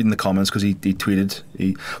mean I was reading the comments because he tweeted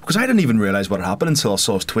because I didn't even realise what had happened until I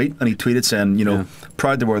saw his tweet, and he tweeted saying,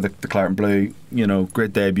 proud to wear the claret and blue,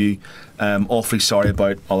 great debut. Awfully sorry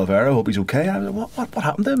about Oliveira. Hope he's okay. I was like, what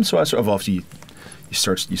happened to him? So I sort of obviously you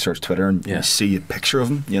search Twitter and you see a picture of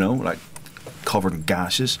him, like covered in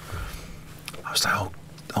gashes. I was like,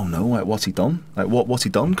 oh no, like, what's he done? Like, what's he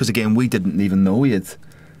done? Because again, we didn't even know he'd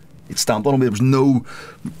stamped on him. There was no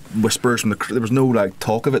whispers from there was no like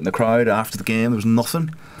talk of it in the crowd after the game. There was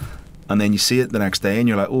nothing. And then you see it the next day, and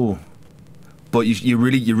you're like, oh. But you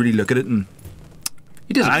really look at it, and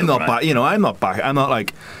I'm not back. I'm not back. I'm not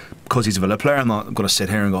like, because he's a Villa player, I'm not going to sit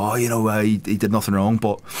here and go, oh, he did nothing wrong.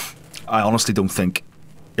 But I honestly don't think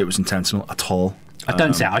it was intentional at all.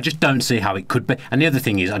 I just don't see how it could be. And the other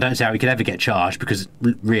thing is, I don't see how he could ever get charged, because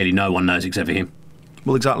really no one knows except for him.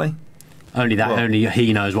 Well, exactly. Only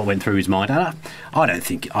he knows what went through his mind. And I don't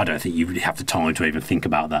think you really have the time to even think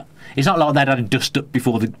about that. It's not like they'd had a dust up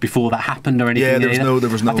before that happened or anything. Yeah, there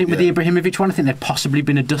was no. I think with the Ibrahimovic one, I think there'd possibly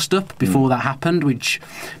been a dust up before that happened, which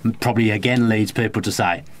probably again leads people to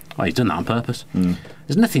say, oh, he's done that on purpose.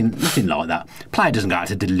 There's nothing like that. Player doesn't go out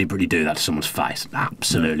to deliberately do that to someone's face.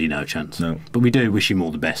 Absolutely no chance. No. But we do wish him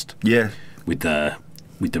all the best. Yeah. With the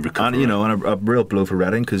recovery. And and a real blow for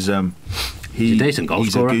Reading, because he's a decent goal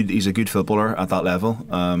scorer. He's a good footballer at that level.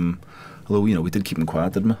 Although we did keep him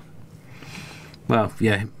quiet, didn't we? Well,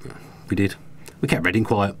 yeah, we did. We kept Reading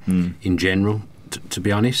quiet in general. To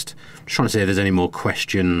be honest, just trying to see if there's any more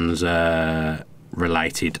questions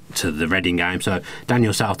related to the Reading game. So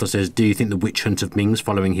Daniel Southall says, do you think the witch hunt of Mings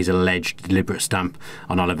following his alleged deliberate stamp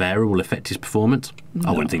on Oliveira will affect his performance? No,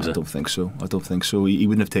 I wouldn't think so. I don't think so. He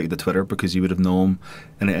wouldn't have taken to Twitter, because he would have known,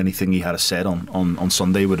 and anything he had said on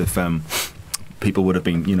Sunday would have people would have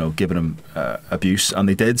been giving him abuse, and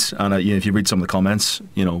they did. And if you read some of the comments,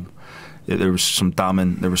 there was some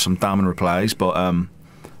damning replies, but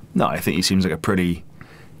no, I think he seems like a pretty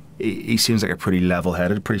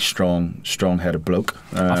level-headed, pretty strong-headed bloke.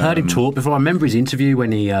 I've heard him talk before. I remember his interview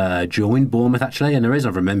when he joined Bournemouth, actually, and the reason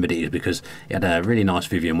I've remembered it is because he had a really nice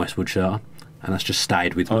Vivian Westwood shirt on, and that's just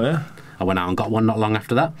stayed with me. Oh, yeah? I went out and got one not long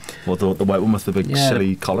after that. Well, the white one with the big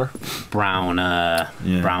silly collar? Brown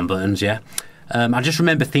buttons, yeah. I just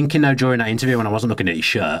remember thinking, though, during that interview when I wasn't looking at his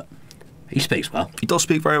shirt, he speaks well. He does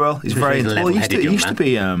speak very well. He's very level-headed. He used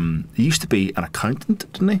to be an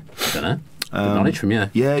accountant, didn't he? I don't know. Good knowledge from you.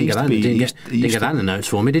 Yeah, he didn't get that in the notes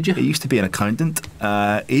for me, did you? He used to be an accountant.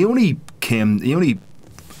 He only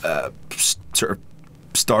sort of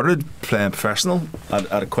started playing professional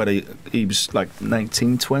he was like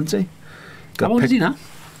 19, 20. How old is he now?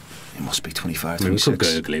 He must be 25, I mean, 26. we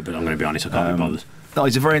could Google it, but I'm going to be honest, I can't be bothered. No,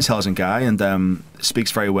 he's a very intelligent guy, and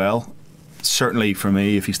speaks very well. Certainly for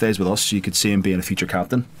me, if he stays with us, you could see him being a future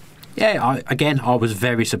captain. Yeah, I was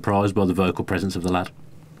very surprised by the vocal presence of the lad.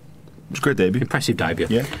 It was a great debut. Impressive debut.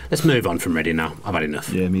 Yeah. Let's move on from Reading now. I've had enough.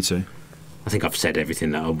 Yeah, me too. I think I've said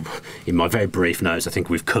everything that in my very brief notes. I think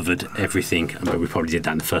we've covered everything, but we probably did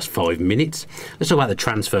that in the first 5 minutes. Let's talk about the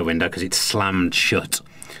transfer window, because it's slammed shut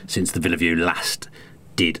since the Villa View last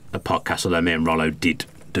did a podcast, although me and Rollo did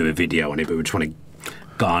do a video on it, but we just want to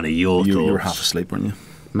garner your thoughts. You were half asleep, weren't you?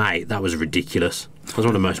 Mate, that was ridiculous. It was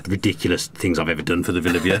one of the most ridiculous things I've ever done for the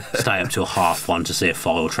Villa View. Stay up till 1:30 to see a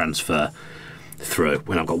file transfer through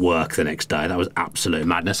when I've got work the next day. That was absolute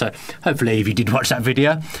madness. So hopefully if you did watch that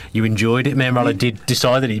video, you enjoyed it. Me and Rollo did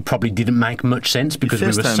decide that it probably didn't make much sense because we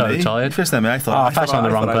were so tired. First time, I thought I the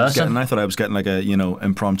wrong person. I thought I was getting like a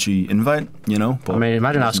impromptu invite, But I mean,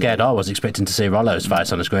 imagine how scared I was expecting to see Rollo's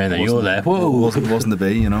face on the screen. Then you're there. Whoa, it wasn't to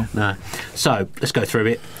be, No. So let's go through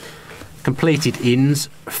it. Completed ins: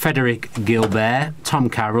 Frederick Gilbert, Tom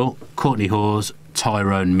Carroll, Courtney Hawes,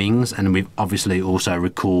 Tyrone Mings, and we've obviously also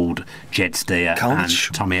recalled Jed Steer and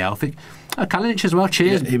Tommy Elphick. Kalinic as well.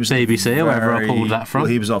 Cheers, he was BBC, or wherever I pulled that from.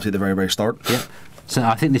 Well, he was obviously at the very, very start. Yeah. So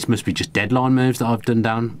I think this must be just deadline moves that I've done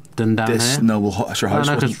down this, here. No, well, sure. No,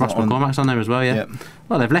 because Ross McCormack's on there as well. Yeah.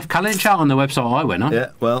 Well, they've left Kalinic out on the website I went on.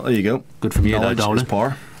 Yeah. Well, there you go. Good from you, though, Dolan.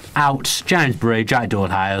 Par. Out: James Bree, Jack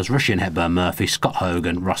Doyle-Hales, Rushian Hepburn Murphy, Scott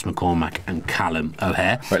Hogan, Ross McCormack, and Callum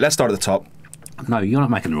O'Hare. Right, let's start at the top. No, you're not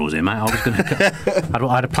making the rules here, mate. I was going to.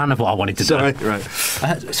 I had a plan of what I wanted to do. Right.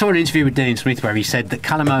 I saw an interview with Dean Smith where he said that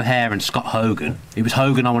Callum O'Hare and Scott Hogan, it was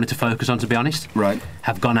Hogan I wanted to focus on, to be honest, right,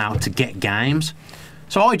 have gone out to get games.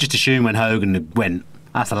 So I just assumed when Hogan went,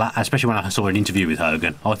 that's the especially when I saw an interview with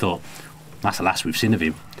Hogan, I thought, that's the last we've seen of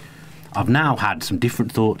him. I've now had some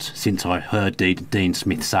different thoughts since I heard Dean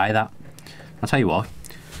Smith say that. I'll tell you why.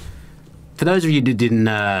 For those of you who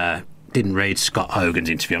didn't read Scott Hogan's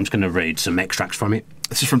interview, I'm just going to read some extracts from it.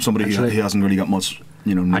 This is from somebody who hasn't really got much,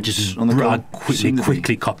 I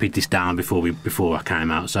quickly copied this down before I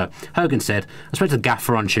came out. So Hogan said, I spoke to the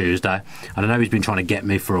gaffer on Tuesday, and I know he's been trying to get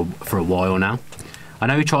me for a while now. I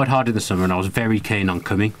know he tried hard in the summer, and I was very keen on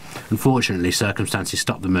coming. Unfortunately, circumstances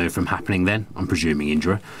stopped the move from happening then, I'm presuming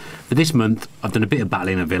injury. But this month, I've done a bit of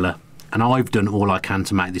battling at Villa, and I've done all I can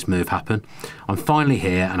to make this move happen. I'm finally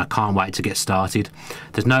here and I can't wait to get started.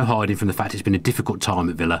 There's no hiding from the fact it's been a difficult time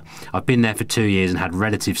at Villa. I've been there for 2 years and had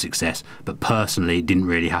relative success, but personally it didn't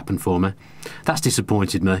really happen for me. That's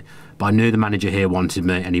disappointed me, but I knew the manager here wanted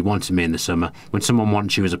me, and he wanted me in the summer. When someone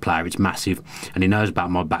wants you as a player, it's massive, and he knows about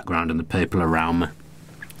my background and the people around me.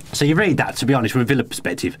 So you read that, to be honest, from a Villa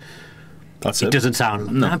perspective, it doesn't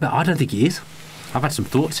sound... No, but I don't think it is. I've had some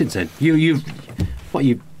thoughts since then.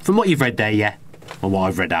 From what you've read there, yeah, or what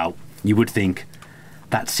I've read out, you would think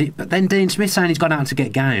that's it. But then Dean Smith saying he's gone out to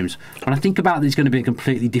get games. When I think about that, he's going to be a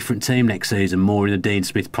completely different team next season, more in the Dean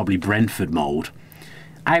Smith, probably Brentford mould.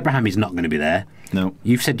 Abraham is not going to be there. No.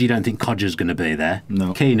 You've said you don't think Codger's going to be there.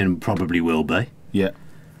 No. Keenan probably will be. Yeah.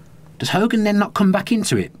 Does Hogan then not come back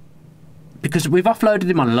into it? Because we've offloaded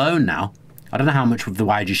him on loan now. I don't know how much of the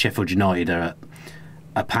wages Sheffield United are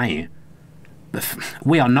paying. But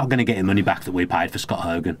we are not going to get the money back that we paid for Scott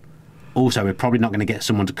Hogan. Also, we're probably not going to get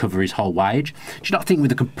someone to cover his whole wage. Do you not think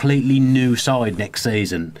with a completely new side next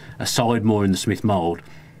season, a side more in the Smith mould,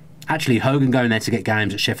 actually Hogan going there to get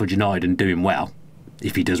games at Sheffield United and doing well,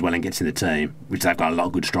 if he does well and gets in the team, which they've got a lot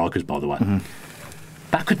of good strikers, by the way,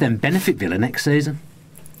 that could then benefit Villa next season.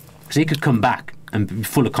 Because he could come back and be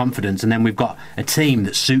full of confidence, and then we've got a team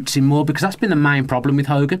that suits him more, because that's been the main problem with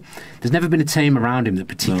Hogan. There's never been a team around him that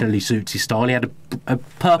particularly suits his style. He had a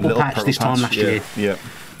purple patch this time last year. Yeah.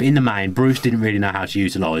 But in the main, Bruce didn't really know how to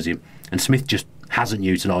utilise him, and Smith just hasn't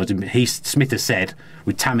utilised him. Smith has said,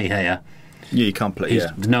 with Tammy here, you can't play.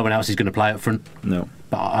 No one else is going to play up front. No.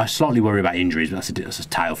 But I slightly worry about injuries, but that's a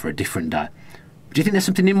tale for a different day. Do you think there's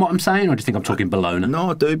something in what I'm saying, or do you think I'm talking baloney?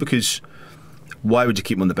 No, I do, because why would you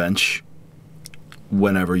keep him on the bench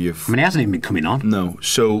whenever you've... I mean, he hasn't even been coming on. No,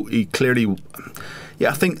 so he clearly... Yeah,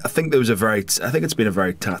 I think there was I think it's been a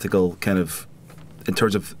very tactical kind of... In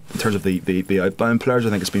terms of the outbound players, I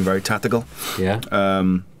think it's been very tactical. Yeah.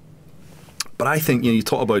 But I think, you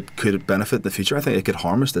talk about could it benefit in the future. I think it could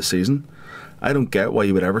harm us this season. I don't get why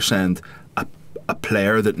you would ever send a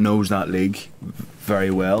player that knows that league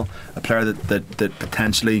very well, a player that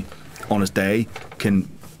potentially on his day can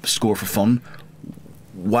score for fun.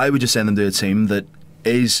 Why would you send them to a team that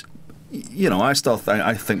is,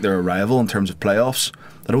 I think they're a rival in terms of playoffs.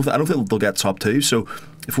 I don't think they'll get top two. So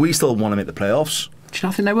if we still want to make the playoffs, do you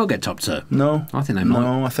not think they will get top two? No, I think they might.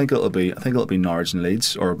 No, I think it'll be Norwich and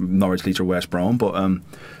Leeds, or Norwich, Leeds, or West Brom. But I'm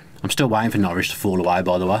still waiting for Norwich to fall away.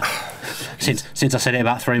 By the way, since I said it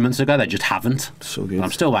about 3 months ago, they just haven't. So good. But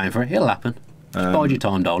I'm still waiting for it. It'll happen. Just bide your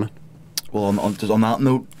time, Dolan. Well, on that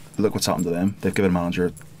note, look what's happened to them. They've given a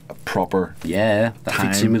manager a proper that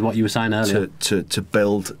fits in with what you were saying earlier. To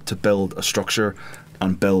build a structure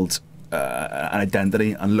and build an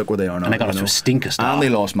identity, and look where they are now. And they got to a stinker start. And they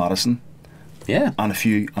lost Madison. Yeah, and a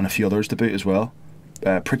few others to boot as well.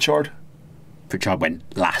 Pritchard. Pritchard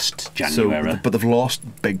went last January. But they've lost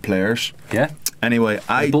big players. Yeah. Anyway,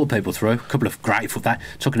 They brought people through. A couple of great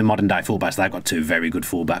talking to modern day fullbacks, they've got two very good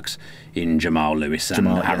fullbacks in Jamal Lewis and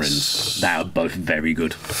Aaron. Yes. They are both very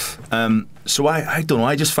good. So I don't know.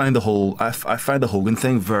 I just find I find the Hogan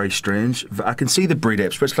thing very strange. I can see the Breed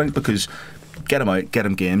Ipswich thing because get him out, get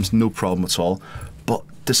him games, no problem at all. But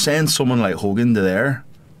to send someone like Hogan to there,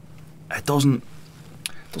 it doesn't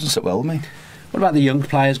sit well with me. What about the young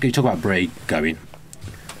players? You talk about Breed going.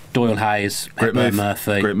 Doyle Hayes, Edmund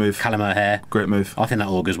Murphy, Great move. Callum O'Hare. Great move. I think that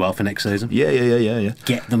augurs well for next season. Yeah.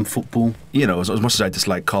 Get them football. You know, as much as I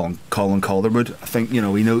dislike Colin Calderwood, I think he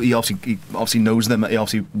obviously knows them. He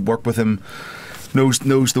obviously worked with him, knows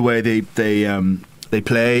the way they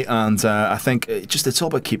play, and I think it's all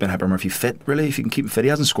about keeping Edmund Murphy fit. Really, if you can keep him fit, he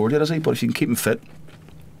hasn't scored yet, has he? But if you can keep him fit,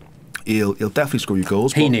 he'll definitely score you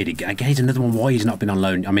goals. He's another one. Why he's not been on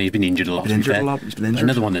loan? I mean, he's been injured a lot. He's been injured.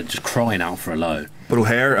 Another one that's just crying out for a loan. But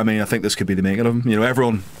O'Hare, I mean, I think this could be the making of him. You know,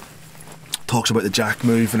 everyone talks about the Jack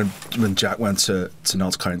move, and when Jack went to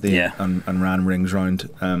Notts County and ran rings round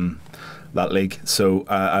that league. So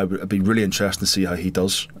I'd be really interested to see how he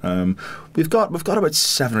does. We've got about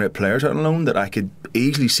 7 or 8 players out on loan that I could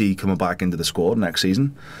easily see coming back into the squad next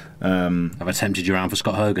season. Have I tempted you around for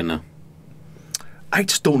Scott Hogan now? I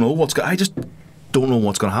just don't know what's going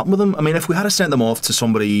to happen with him. I mean, if we had to send them off to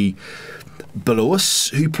somebody below us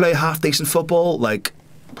who play half decent football, like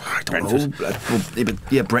I don't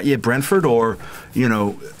know, Brentford, or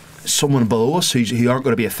someone below us who aren't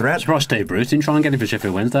going to be a threat. Surprised Steve Bruce didn't try and get him for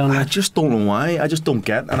Sheffield Wednesday. I just don't know why. I just don't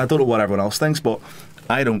get, and I don't know what everyone else thinks, but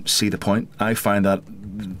I don't see the point. I find that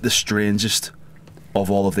the strangest of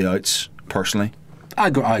all of the outs, personally. I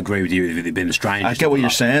agree with you with it being the strangest. I get what you're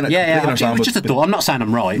saying. It's just a thought. I'm not saying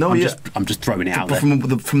I'm right. No, I'm just throwing it out there.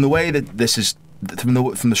 From the way that this is, from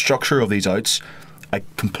the structure of these outs, I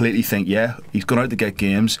completely think, he's gone out to get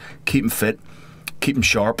games, keep him fit, keep him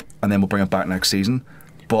sharp, and then we'll bring him back next season.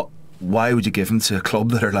 But why would you give him to a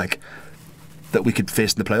club that we could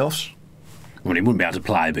face in the playoffs? Well, he wouldn't be able to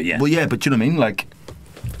play, but yeah. Well, yeah, but do you know what I mean? Like,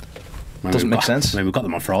 doesn't make sense. I mean, we've got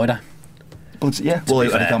them on Friday. But he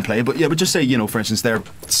can't play. But just say, for instance, they're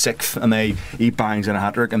 6th and he bangs in a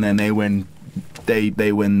hat trick, and then they win.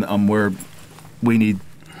 They win, and we need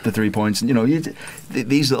the 3 points.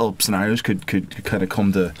 These little scenarios could kind of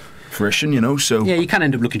come to fruition. So yeah, you can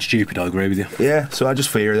end up looking stupid. I agree with you. Yeah, so I just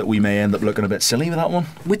fear that we may end up looking a bit silly with that one.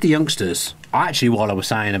 With the youngsters, while I was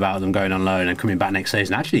saying about them going on loan and coming back next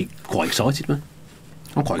season, actually quite excited, man.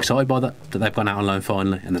 I'm quite excited by that they've gone out on loan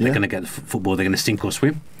finally, and that they're going to get the football. They're going to sink or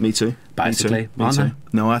swim. Me too. Basically, me too.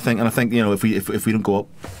 No, I think if we don't go up,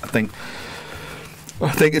 I think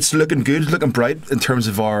it's looking good, looking bright in terms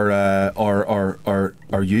of our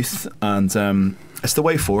youth, and it's the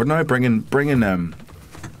way forward now. Bringing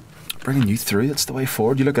youth through, it's the way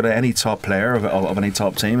forward. You look at any top player of any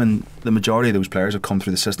top team, and the majority of those players have come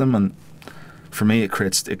through the system, and for me, it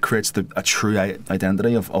creates a true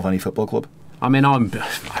identity of any football club. I mean, I've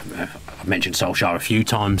mentioned Solskjaer a few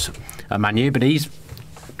times at Man U, but he's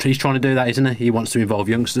trying to do that, isn't he? He wants to involve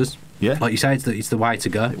youngsters. Yeah, like you say, it's the way to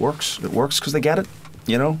go. It works because they get it,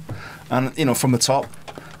 and from the top,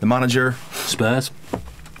 the manager, Spurs,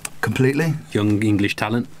 completely young English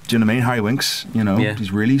talent. Do you know what I mean? Harry Winks,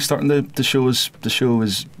 he's really starting to show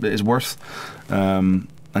his worth.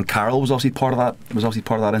 And Carroll was obviously part of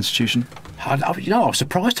that institution. I was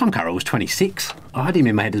surprised Tom Carroll was 26. I had him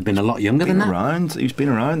in my head as been a lot younger than that. He's been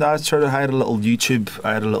around. I had a little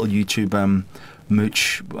YouTube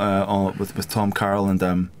mooch with Tom Carroll,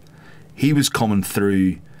 and he was coming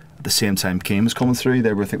through at the same time Kane was coming through.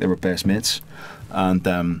 I think they were best mates,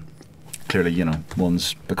 and clearly,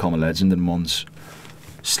 one's become a legend and one's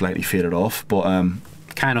slightly faded off. But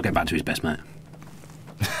Kane will get back to his best mate.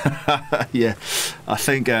 Yeah, I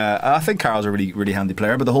think Carroll's a really, really handy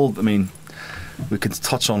player. But we could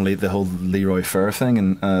touch on the whole Leroy Fer thing,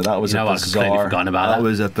 and that was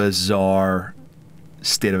a bizarre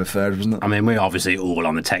state of affairs, wasn't it? I mean, we're obviously all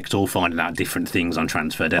on the text, all finding out different things on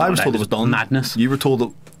transfer deadline. I was told it was done. Madness. You were told it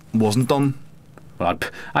wasn't done. Well,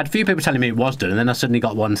 I had a few people telling me it was done, and then I suddenly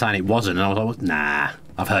got one saying it wasn't, and I was like, nah,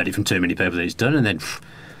 I've heard it from too many people that it's done, and then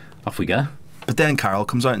off we go. But then Carroll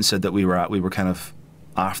comes out and said that we were kind of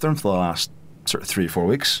after him for the last sort of 3 or 4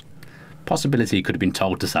 weeks. Possibility he could have been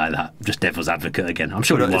told to say that. Just devil's advocate again. I'm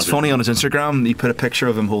sure he was. It's funny, on his Instagram, he put a picture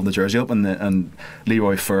of him holding the jersey up, and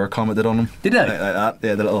Leroy Fer commented on him. Did he? Like that.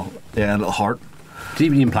 Yeah, the little heart.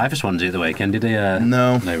 Did he even play for Swansea the weekend? Did he?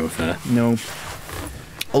 No. Leroy Fer. No.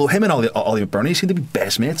 Although him and Ollie McBurney seem to be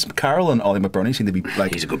best mates. Carroll and Ollie McBurney seem to be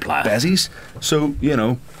like, he's a good player. Bezies. So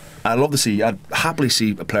I'd love to see. I'd happily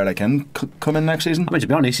see a player like him come in next season. I mean, to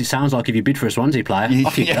be honest, it sounds like if you bid for a Swansea player,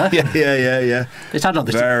 off you go. Yeah. It sounded like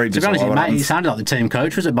the, Very to be honest, bizarre, mate, it sounded like the team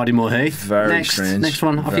coach was at Bodymore Heath. Very strange. Next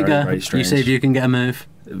one, off you Very, go. very You strange. see if you can get a move.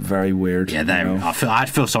 Very weird. Yeah, you know. I'd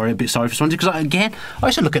feel a bit sorry for Swansea because again, I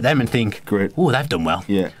used to look at them and think, Great. oh, they've done well.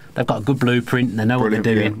 Yeah. They've got a good blueprint. They know Brilliant,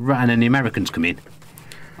 what they're doing. yeah. Right, and then the Americans come in.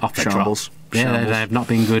 Off the Shambles. trot. Yeah, Shambles. they've not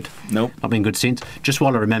been good. Nope. Not been good since. Just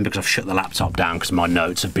while I remember, because I've shut the laptop down because my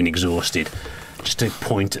notes have been exhausted, just to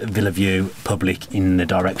point Villa View public in the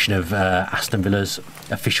direction of Aston Villa's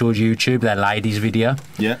official YouTube, their ladies video.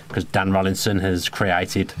 Yeah. Because Dan Rolinson has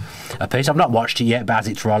created a piece. I've not watched it yet, but as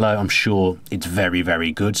it's Rollo, I'm sure it's very,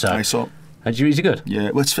 very good. So, I saw. is he good? Yeah,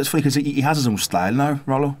 well, it's funny because he has his own style now,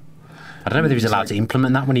 Rollo. I don't know whether he's allowed to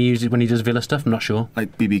implement that when he does Villa stuff. I'm not sure.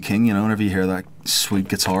 Like BB King, you know, whenever you hear that sweet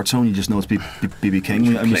guitar tone, you just know it's BB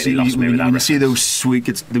King. And you see those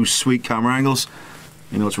sweet camera angles,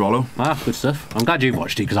 you know it's Rollo. Ah, good stuff. I'm glad you've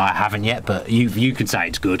watched it because I haven't yet. But you can say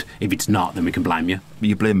it's good. If it's not, then we can blame you.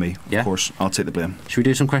 You blame me, Yeah. of course. I'll take the blame. Should we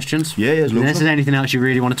do some questions? Yeah, there's loads Is of there them. anything else you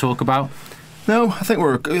really want to talk about? No, I think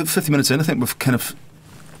we're 50 minutes in. I think we've kind of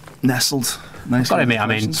nestled nicely. Got to admit, I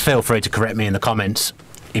mean, questions. feel free to correct me in the comments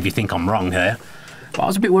if you think I'm wrong here. But I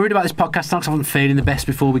was a bit worried about this podcast because I wasn't feeling the best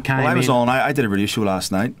before we came Well, I was in. on. I did a radio show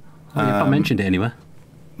last night. Oh, you've not mentioned it anywhere.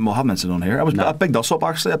 Well, I haven't mentioned it on here. I bigged us up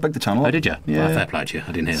actually. I bigged the channel. Oh, up. did you? Yeah. Well, fair play to you.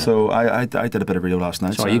 I didn't hear that. So I did a bit of radio last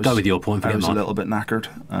night. Sorry, so you go with your point, I forget was mine. a little bit knackered,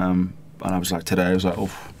 and I was like today. I was like, oh,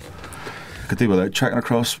 I could do without trekking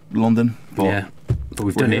across London. But Yeah, but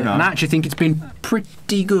we've we're done it. here now. And I actually think it's been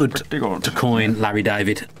pretty good, Pretty good. to coin Larry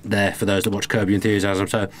David there for those that watch Curb Your Enthusiasm.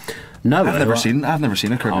 So, no, I've never seen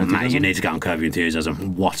a Curb Oh, Your mate, you Enthusiasm. need to go on Curb Your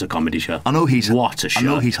Enthusiasm. What a comedy show. I know he's What a show. I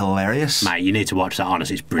know he's hilarious. Mate, you need to watch that.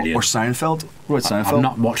 Honestly, it's brilliant. Or Seinfeld. What about Seinfeld? I've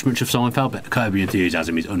not watched much of Seinfeld, but Curb Your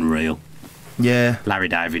Enthusiasm is unreal. Yeah. Larry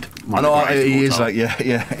David. I know he is like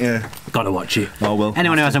yeah. Got to watch it. Oh, well.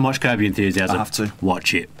 Anyone who hasn't watched Curb Your Enthusiasm, I have to.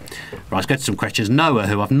 watch it. Right, let's get to some questions. Noah,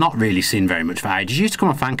 who I've not really seen very much for ages, used to come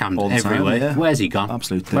on Fancam All the every time, week. yeah. Where's he gone?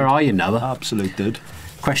 Absolute dude. Where are you, Noah? Absolute dude.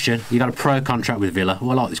 Question: you got a pro contract with Villa.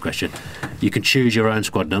 Well, I like this question. You can choose your own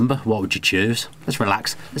squad number. What would you choose? Let's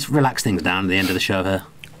relax. Let's relax things down at the end of the show here.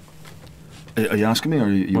 Are you asking me or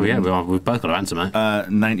are you? Well, yeah, we've both got to answer, mate.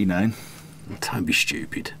 99. Don't be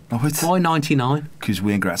stupid. Oh, Why 99? because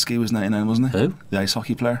Wayne Gretzky was 99, wasn't he? Who? The ice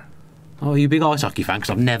hockey player. Oh, are you a big ice hockey fan? Because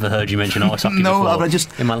I've never heard you mention ice hockey No, before. I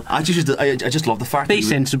just in my- I just love the fact. Be that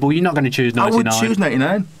sensible. You're not going to choose I 99. would choose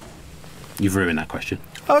 99. You've ruined that question.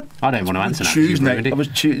 I I don't want to answer that. choose You've ruined it. I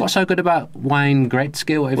would choose. What's so good about Wayne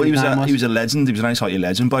Gretzky? Whatever Well, his name was. he was a legend. He was an ice hockey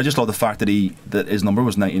legend. But I just love the fact that his number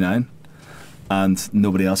was 99, and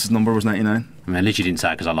nobody else's number was 99. I mean, at least you didn't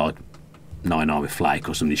say because I like 99 with Flake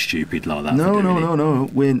or something stupid like that. No, for doing it. no.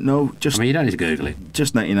 Wayne, no, I mean, you don't need to Google it.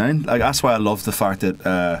 just 99. Like that's why I love the fact that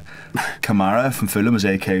Kamara from Fulham is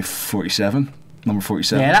AK-47, number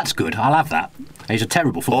 47. Yeah, that's good. I'll have that. He's a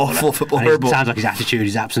terrible footballer. Awful footballer, And it but- sounds like his attitude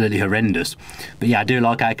is absolutely horrendous. But yeah, I do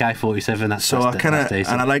like AK-47. That's So I kind of,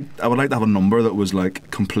 decent. and I would like to have a number that was like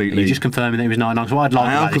completely. You're just confirming that he was 99. So what I'd like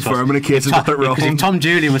I am about this was- confirming in case I got it wrong. Because if Tom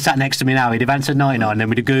Julian was sat next to me now, he'd have answered 99, then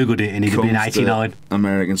we'd have Googled it and he'd have been comes to 89.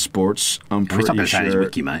 American sports. I'm he's not pretty gonna say his sure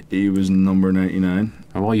wiki, mate. he was number 99.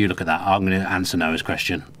 And while you look at that, I'm going to answer Noah's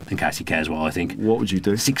question in case he cares what I think. What would you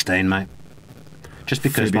do? 16, mate. Just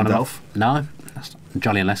because Fabian one of Delph? No, that's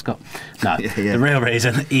Jolly and Lescott. No, Yeah. the real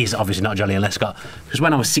reason is obviously not Jolly and Lescott. Because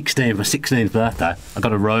when I was 16, my 16th birthday, I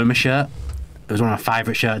got a Roma shirt. It was one of my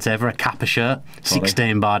favourite shirts ever, a Kappa shirt.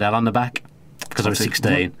 16 Bardell on the back. Because I was Tossie,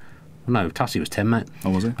 16. Well, no, Tossie was 10, mate. Oh,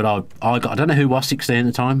 was he? But I don't know who was 16 at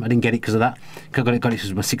the time. I didn't get it because of that. I got it because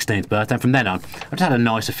it was my 16th birthday. And from then on, I just had a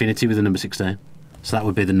nice affinity with the number 16. So that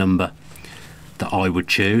would be the number that I would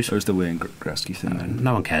choose. There's the Wayne Gretzky thing. Then.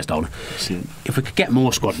 No one cares, Dolan. See it. If we could get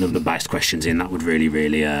more squad number based questions in, that would really,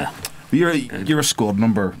 really. You're a squad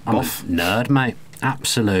number I'm a buff. nerd, mate.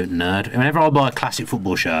 Absolute nerd. Whenever I buy a classic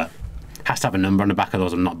football shirt, it has to have a number on the back,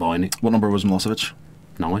 otherwise I'm not buying it. What number was Milosevic?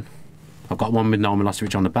 9. I've got one with Noel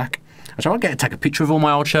Milosevic on the back. Actually, I'll take a picture of all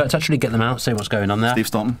my old shirts, actually get them out, see what's going on there. Steve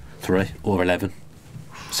Staunton. 3 or 11.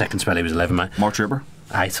 Second spell he was 11, mate. Mark Trooper.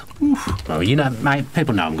 8. Well, you know, mate,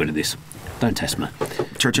 people know I'm good at this. Don't test me.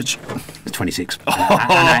 Churchich. 26.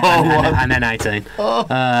 and then 18.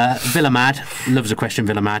 Villa Mad. Loves a question,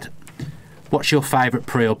 Villa Mad. What's your favourite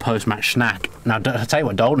pre or post match snack? Now, I'll tell you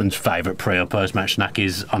what Dolan's favourite pre or post match snack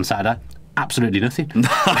is on Saturday. Absolutely nothing.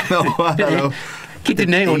 I know. Kid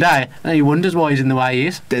didn't eat all day, and he wonders why he's in the way he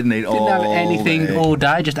is. Didn't eat all Didn't have anything day. all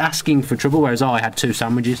day, just asking for trouble. Whereas I had 2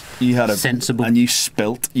 sandwiches. You had a sensible. and you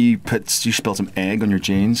spilt some egg on your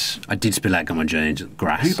jeans. I did spill egg on my jeans.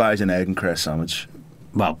 Grass. Who buys an egg and cress sandwich?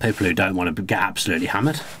 well, people who don't want to get absolutely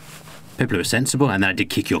hammered. People who are sensible, and then I did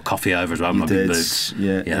kick your coffee over as well. You did.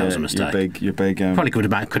 Yeah, that was a mistake. You're big. Probably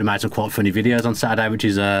could have made some quite funny videos on Saturday, which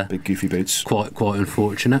is big goofy boots. Quite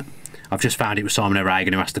unfortunate. I've just found it was Simon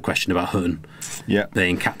O'Regan who asked the question about Hutton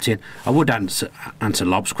being captain. I would answer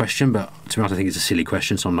Lob's question, but to be honest, I think it's a silly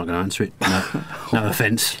question, so I'm not going to answer it. No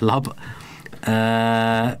offence, Lob.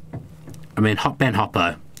 I mean, Ben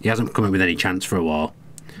Hoppo, he hasn't come up with any chance for a while.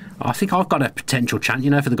 I think I've got a potential chance,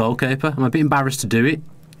 for the goalkeeper. I'm a bit embarrassed to do it.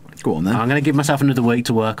 Go on then. I'm going to give myself another week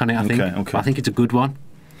to work on it, I think. Okay. But I think it's a good one.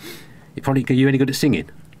 Are you any good at singing?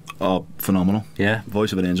 Oh, phenomenal. Yeah.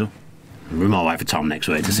 Voice of an angel. We might wait for Tom next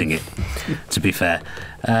week to sing it, to be fair.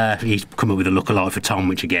 He's come up with a look-alike for Tom,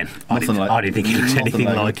 which again, I didn't think he looks anything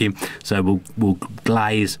like him. So we'll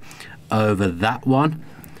glaze over that one.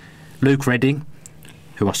 Luke Redding,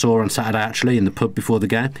 who I saw on Saturday actually in the pub before the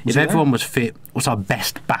game. If everyone was fit, what's our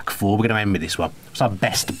best back four? We're going to end with this one. What's our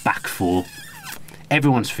best back four?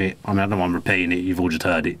 Everyone's fit. I don't want repeating it, you've all just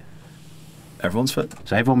heard it. Everyone's fit?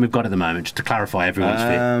 So everyone we've got at the moment, just to clarify,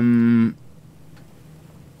 everyone's fit.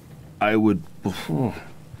 I would...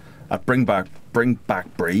 I'd bring back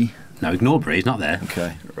Bree. No, ignore Bree, he's not there.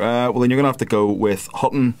 Okay. Well, then you're going to have to go with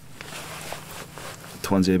Hutton,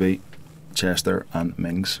 Twanzebe, Chester and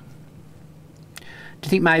Mings. Do you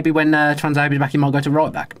think maybe when Twanzebe's back, he might go to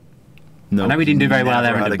right back? No, I know he didn't do very well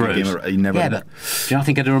there in the Bruce. But do you not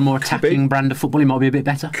think under a more attacking brand of football he might be a bit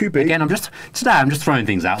better? Could be. Again, I'm just throwing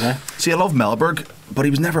things out there. See, I love Melberg, but he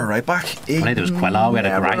was never a right back. I think there was Quellar. We had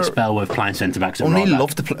a great spell with playing centre backs. Only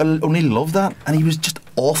loved that, and he was just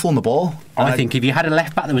awful on the ball. I think if you had a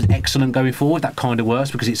left back that was excellent going forward, that kind of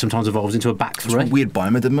works because it sometimes evolves into a back three. We had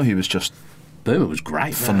Boomer, didn't we? He was just Boomer was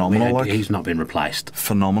great. Phenomenal. He's not been replaced.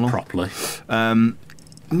 Phenomenal. Properly.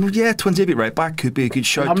 Yeah, Twanzebe right back could be a good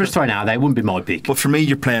shout. I'm just throwing it out there. It wouldn't be my pick. But for me,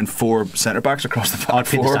 you're playing four centre backs across the back. I'd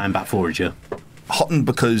pick the same back forward, yeah. Hutton,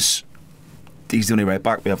 because he's the only right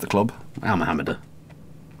back we have at the club. Al Mohammed.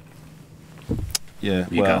 Yeah,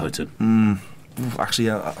 you go Hutton.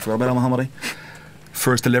 Actually, I forgot about Al Mohammed.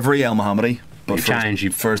 First delivery, Al Mohammed. But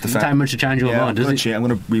you first defence. Doesn't take much to change your mind, does it? I'm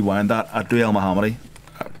going to rewind that. I'd do El Mohammed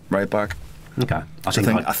right back. Okay.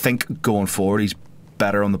 I think going forward, he's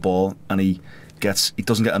better on the ball, and he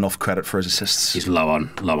doesn't get enough credit for his assists. He's low on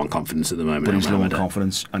confidence at the moment. But he's low on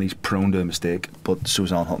confidence, and he's prone to a mistake. But so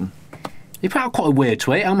is Alan Hutton. He put out quite a weird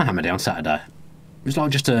tweet, El Mohammed, on Saturday. It was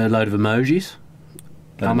like just a load of emojis.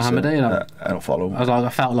 El Mohammed. I don't follow. I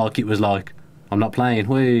felt like it was like, I'm not playing.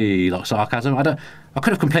 Like sarcasm. I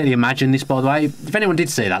could have completely imagined this, by the way. If anyone did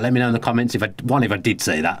see that, let me know in the comments. If I did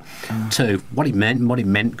see that. Two, what it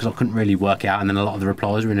meant, because I couldn't really work it out, and then a lot of the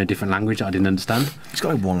replies were in a different language that I didn't understand. He's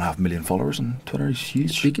got like 1.5 million followers on Twitter. He's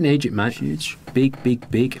huge. Big in Egypt, mate. Huge. Big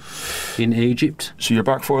in Egypt. So you're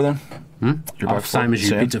back four then? You're back same as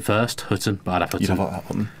you did at first, Hutton, but I'd have Hutton. You'd have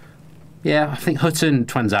Hutton? Yeah, I think Hutton,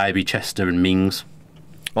 Twanzebe, Chester and Mings.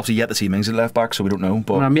 Obviously, yet to see Mings at left back, so we don't know.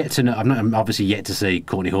 But I'm obviously yet to see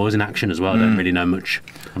Courtney Hawes in action as well. I don't really know much.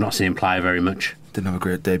 I've not seen him play very much. Didn't have a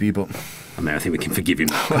great debut, but I think we can forgive him.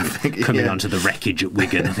 Coming onto the wreckage at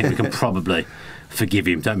Wigan, I think we can probably forgive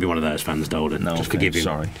him. Don't be one of those fans, Dolan. No, just forgive him.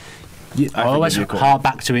 Sorry. I always hark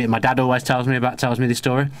back to it. My dad always tells me this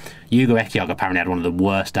story. Hugo Ekiog apparently had one of the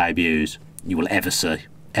worst debuts you will ever see.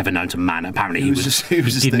 Ever known to man. Apparently he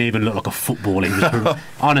didn't even look like a footballer.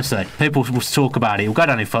 Honestly, people will talk about it. He'll go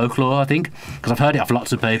down in folklore, I think, because I've heard it off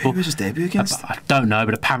lots of people. Who was his debut against? I don't know,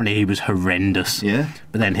 but apparently he was horrendous. Yeah.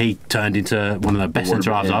 But then he turned into one of the best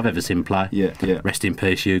centre halves I've ever seen play. Yeah. Rest in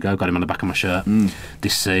peace, Hugo. Got him on the back of my shirt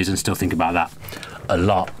this season. Still think about that a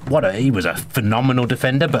lot. He was a phenomenal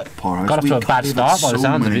defender, but got off to a bad start by the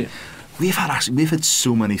sounds of it. We've had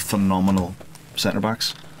so many phenomenal centre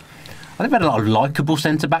backs. I think we had a lot of likeable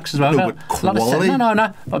centre-backs as well. No, but quality?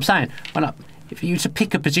 No. I'm saying, if you were to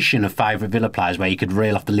pick a position of favourite Villa players where you could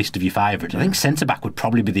reel off the list of your favourites, I think centre-back would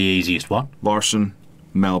probably be the easiest one. Larson,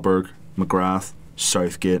 Melberg, McGrath,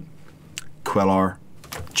 Southgate, Quellar,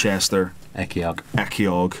 Chester,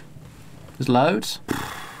 Ekiog. There's loads.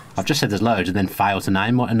 I've just said there's loads and then failed to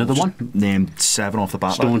name another one. Named 7 off the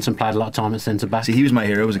bat. Staunton played a lot of time at centre-back. See, he was my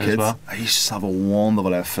hero as a kid. Well. I used to have a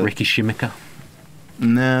wonderful left foot. Ricky Shimmicker.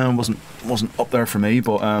 No, wasn't up there for me,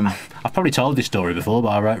 but I've probably told this story before, but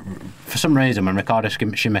I wrote, for some reason, when Ricardo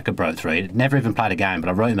Schumacher broke through, never even played a game, but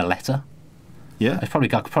I wrote him a letter. Yeah. I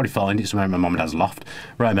could probably find it somewhere in my mum and dad's loft.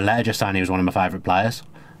 Wrote him a letter just saying he was one of my favourite players.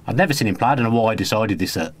 I'd never seen him play. I don't know why I decided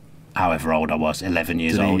this at however old I was, 11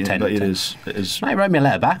 years old, 10. But it is. Mate, he wrote me a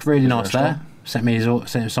letter back, really nice there. Sent me a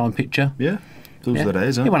signed picture. Yeah, those were the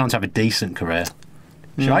days, huh? He went on to have a decent career.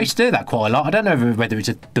 So I used to do that quite a lot. I don't know whether it's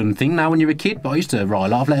a done thing now when you're a kid, but I used to write a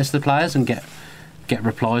lot of letters to the players and get get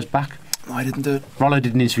replies back. No, I didn't do it. Rollo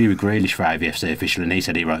did an interview with Grealish for AVFC official, and he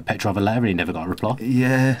said he wrote Petrov a letter and he never got a reply.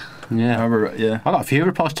 Yeah. Yeah. I remember, yeah. I got a few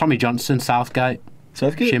replies. Tommy Johnson, Southgate,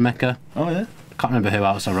 Schumacher. Oh, yeah. Can't remember who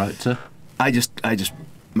else I wrote to. I just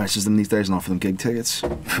message them these days and offer them gig tickets.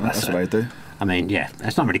 That's what I do. I mean, yeah,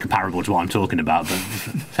 it's not really comparable to what I'm talking about, but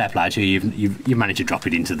fair play to you. You've managed to drop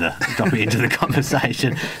it into the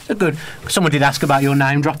conversation. So good. Someone did ask about your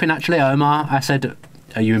name dropping. Actually, Omar, I said,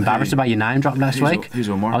 "Are you embarrassed about your name drop last week?" Who's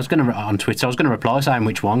Omar? I was going to on Twitter. I was going to reply saying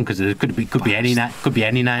which one because there could be any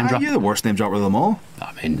name drop. You're the worst name dropper of them all.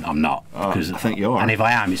 I mean, I'm not. I think you are. And if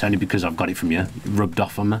I am, it's only because I've got it from you, rubbed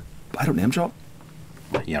off on me. I don't name drop.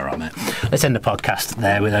 Yeah, right, mate. Let's end the podcast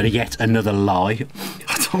there with yet another lie.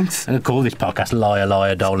 I don't. I'm going to call this podcast "Liar,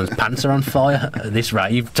 Liar, Dolan's Pants Are on Fire." At this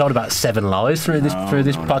rate, you've told about 7 lies through this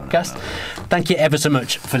podcast. Thank you ever so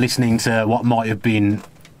much for listening to what might have been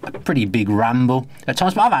a pretty big ramble at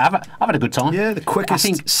times, but I've had a good time. Yeah, the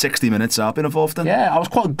quickest 60 minutes I've been involved in. Yeah, I was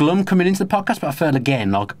quite glum coming into the podcast, but I feel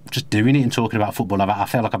again like just doing it and talking about football. I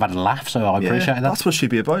feel like I've had a laugh, so I appreciate that. That's what it should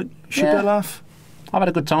be about. Should be a laugh. I've had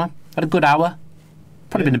a good time. Had a good hour.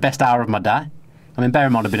 Probably been the best hour of my day. I mean, bear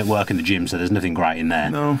in mind I've been at work in the gym, so there's nothing great in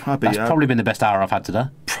there. No, That's probably been the best hour I've had today.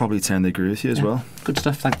 Probably tend to agree with you as well. Good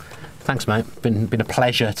stuff. Thanks, mate. Been a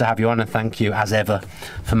pleasure to have you on, and thank you as ever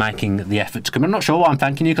for making the effort to come. I'm not sure why I'm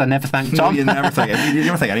thanking you because I never thank Tom. No, you never thank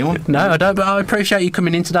anyone. No, I don't. But I appreciate you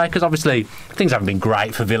coming in today because obviously things haven't been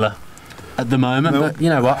great for Villa at the moment. No. But you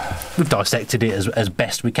know what? We've dissected it as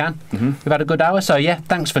best we can. We've had a good hour. So yeah,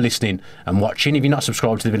 thanks for listening and watching. If you're not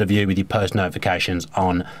subscribed to the Villa View with your post notifications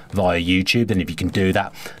on via YouTube, then if you can do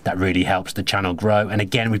that, that really helps the channel grow. And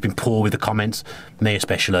again, we've been poor with the comments, me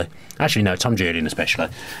especially. Actually, no, Tom Julian especially.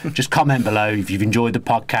 Just comment below if you've enjoyed the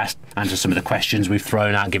podcast, answer some of the questions we've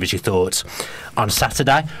thrown out, give us your thoughts. On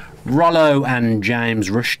Saturday, Rollo and James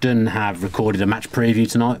Rushton have recorded a match preview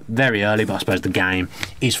tonight, very early, but I suppose the game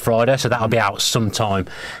is Friday, so that'll be out sometime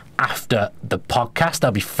after the podcast.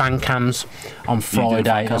 There'll be fan cams on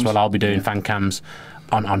Friday as well. I'll be doing fan cams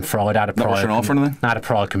on Friday. I had a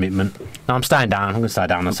prior commitment. No, I'm staying down. I'm going to stay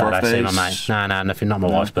down on Saturday, see my mate. No, nothing, not my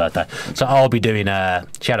wife's birthday. So I'll be doing,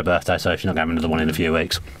 she had a birthday, so she's not going to have another one in a few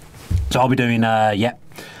weeks. So I'll be doing,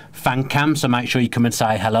 fan cam, so make sure you come and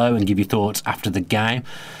say hello and give your thoughts after the game.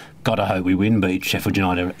 God, I hope we win, but Sheffield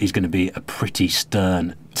United is going to be a pretty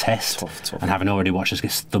stern test. Tough. And having already watched us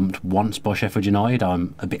get thumped once by Sheffield United,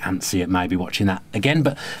 I'm a bit antsy at maybe watching that again.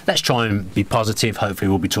 But let's try and be positive. Hopefully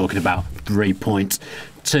we'll be talking about 3 points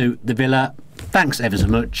to the Villa. Thanks ever so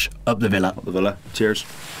much. Up the Villa. Up the Villa. Cheers.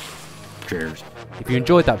 Cheers. If you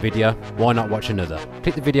enjoyed that video, why not watch another?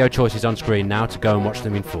 Click the video choices on screen now to go and watch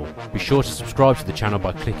them in full. Be sure to subscribe to the channel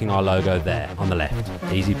by clicking our logo there on the left.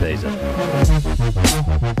 Easy peasy.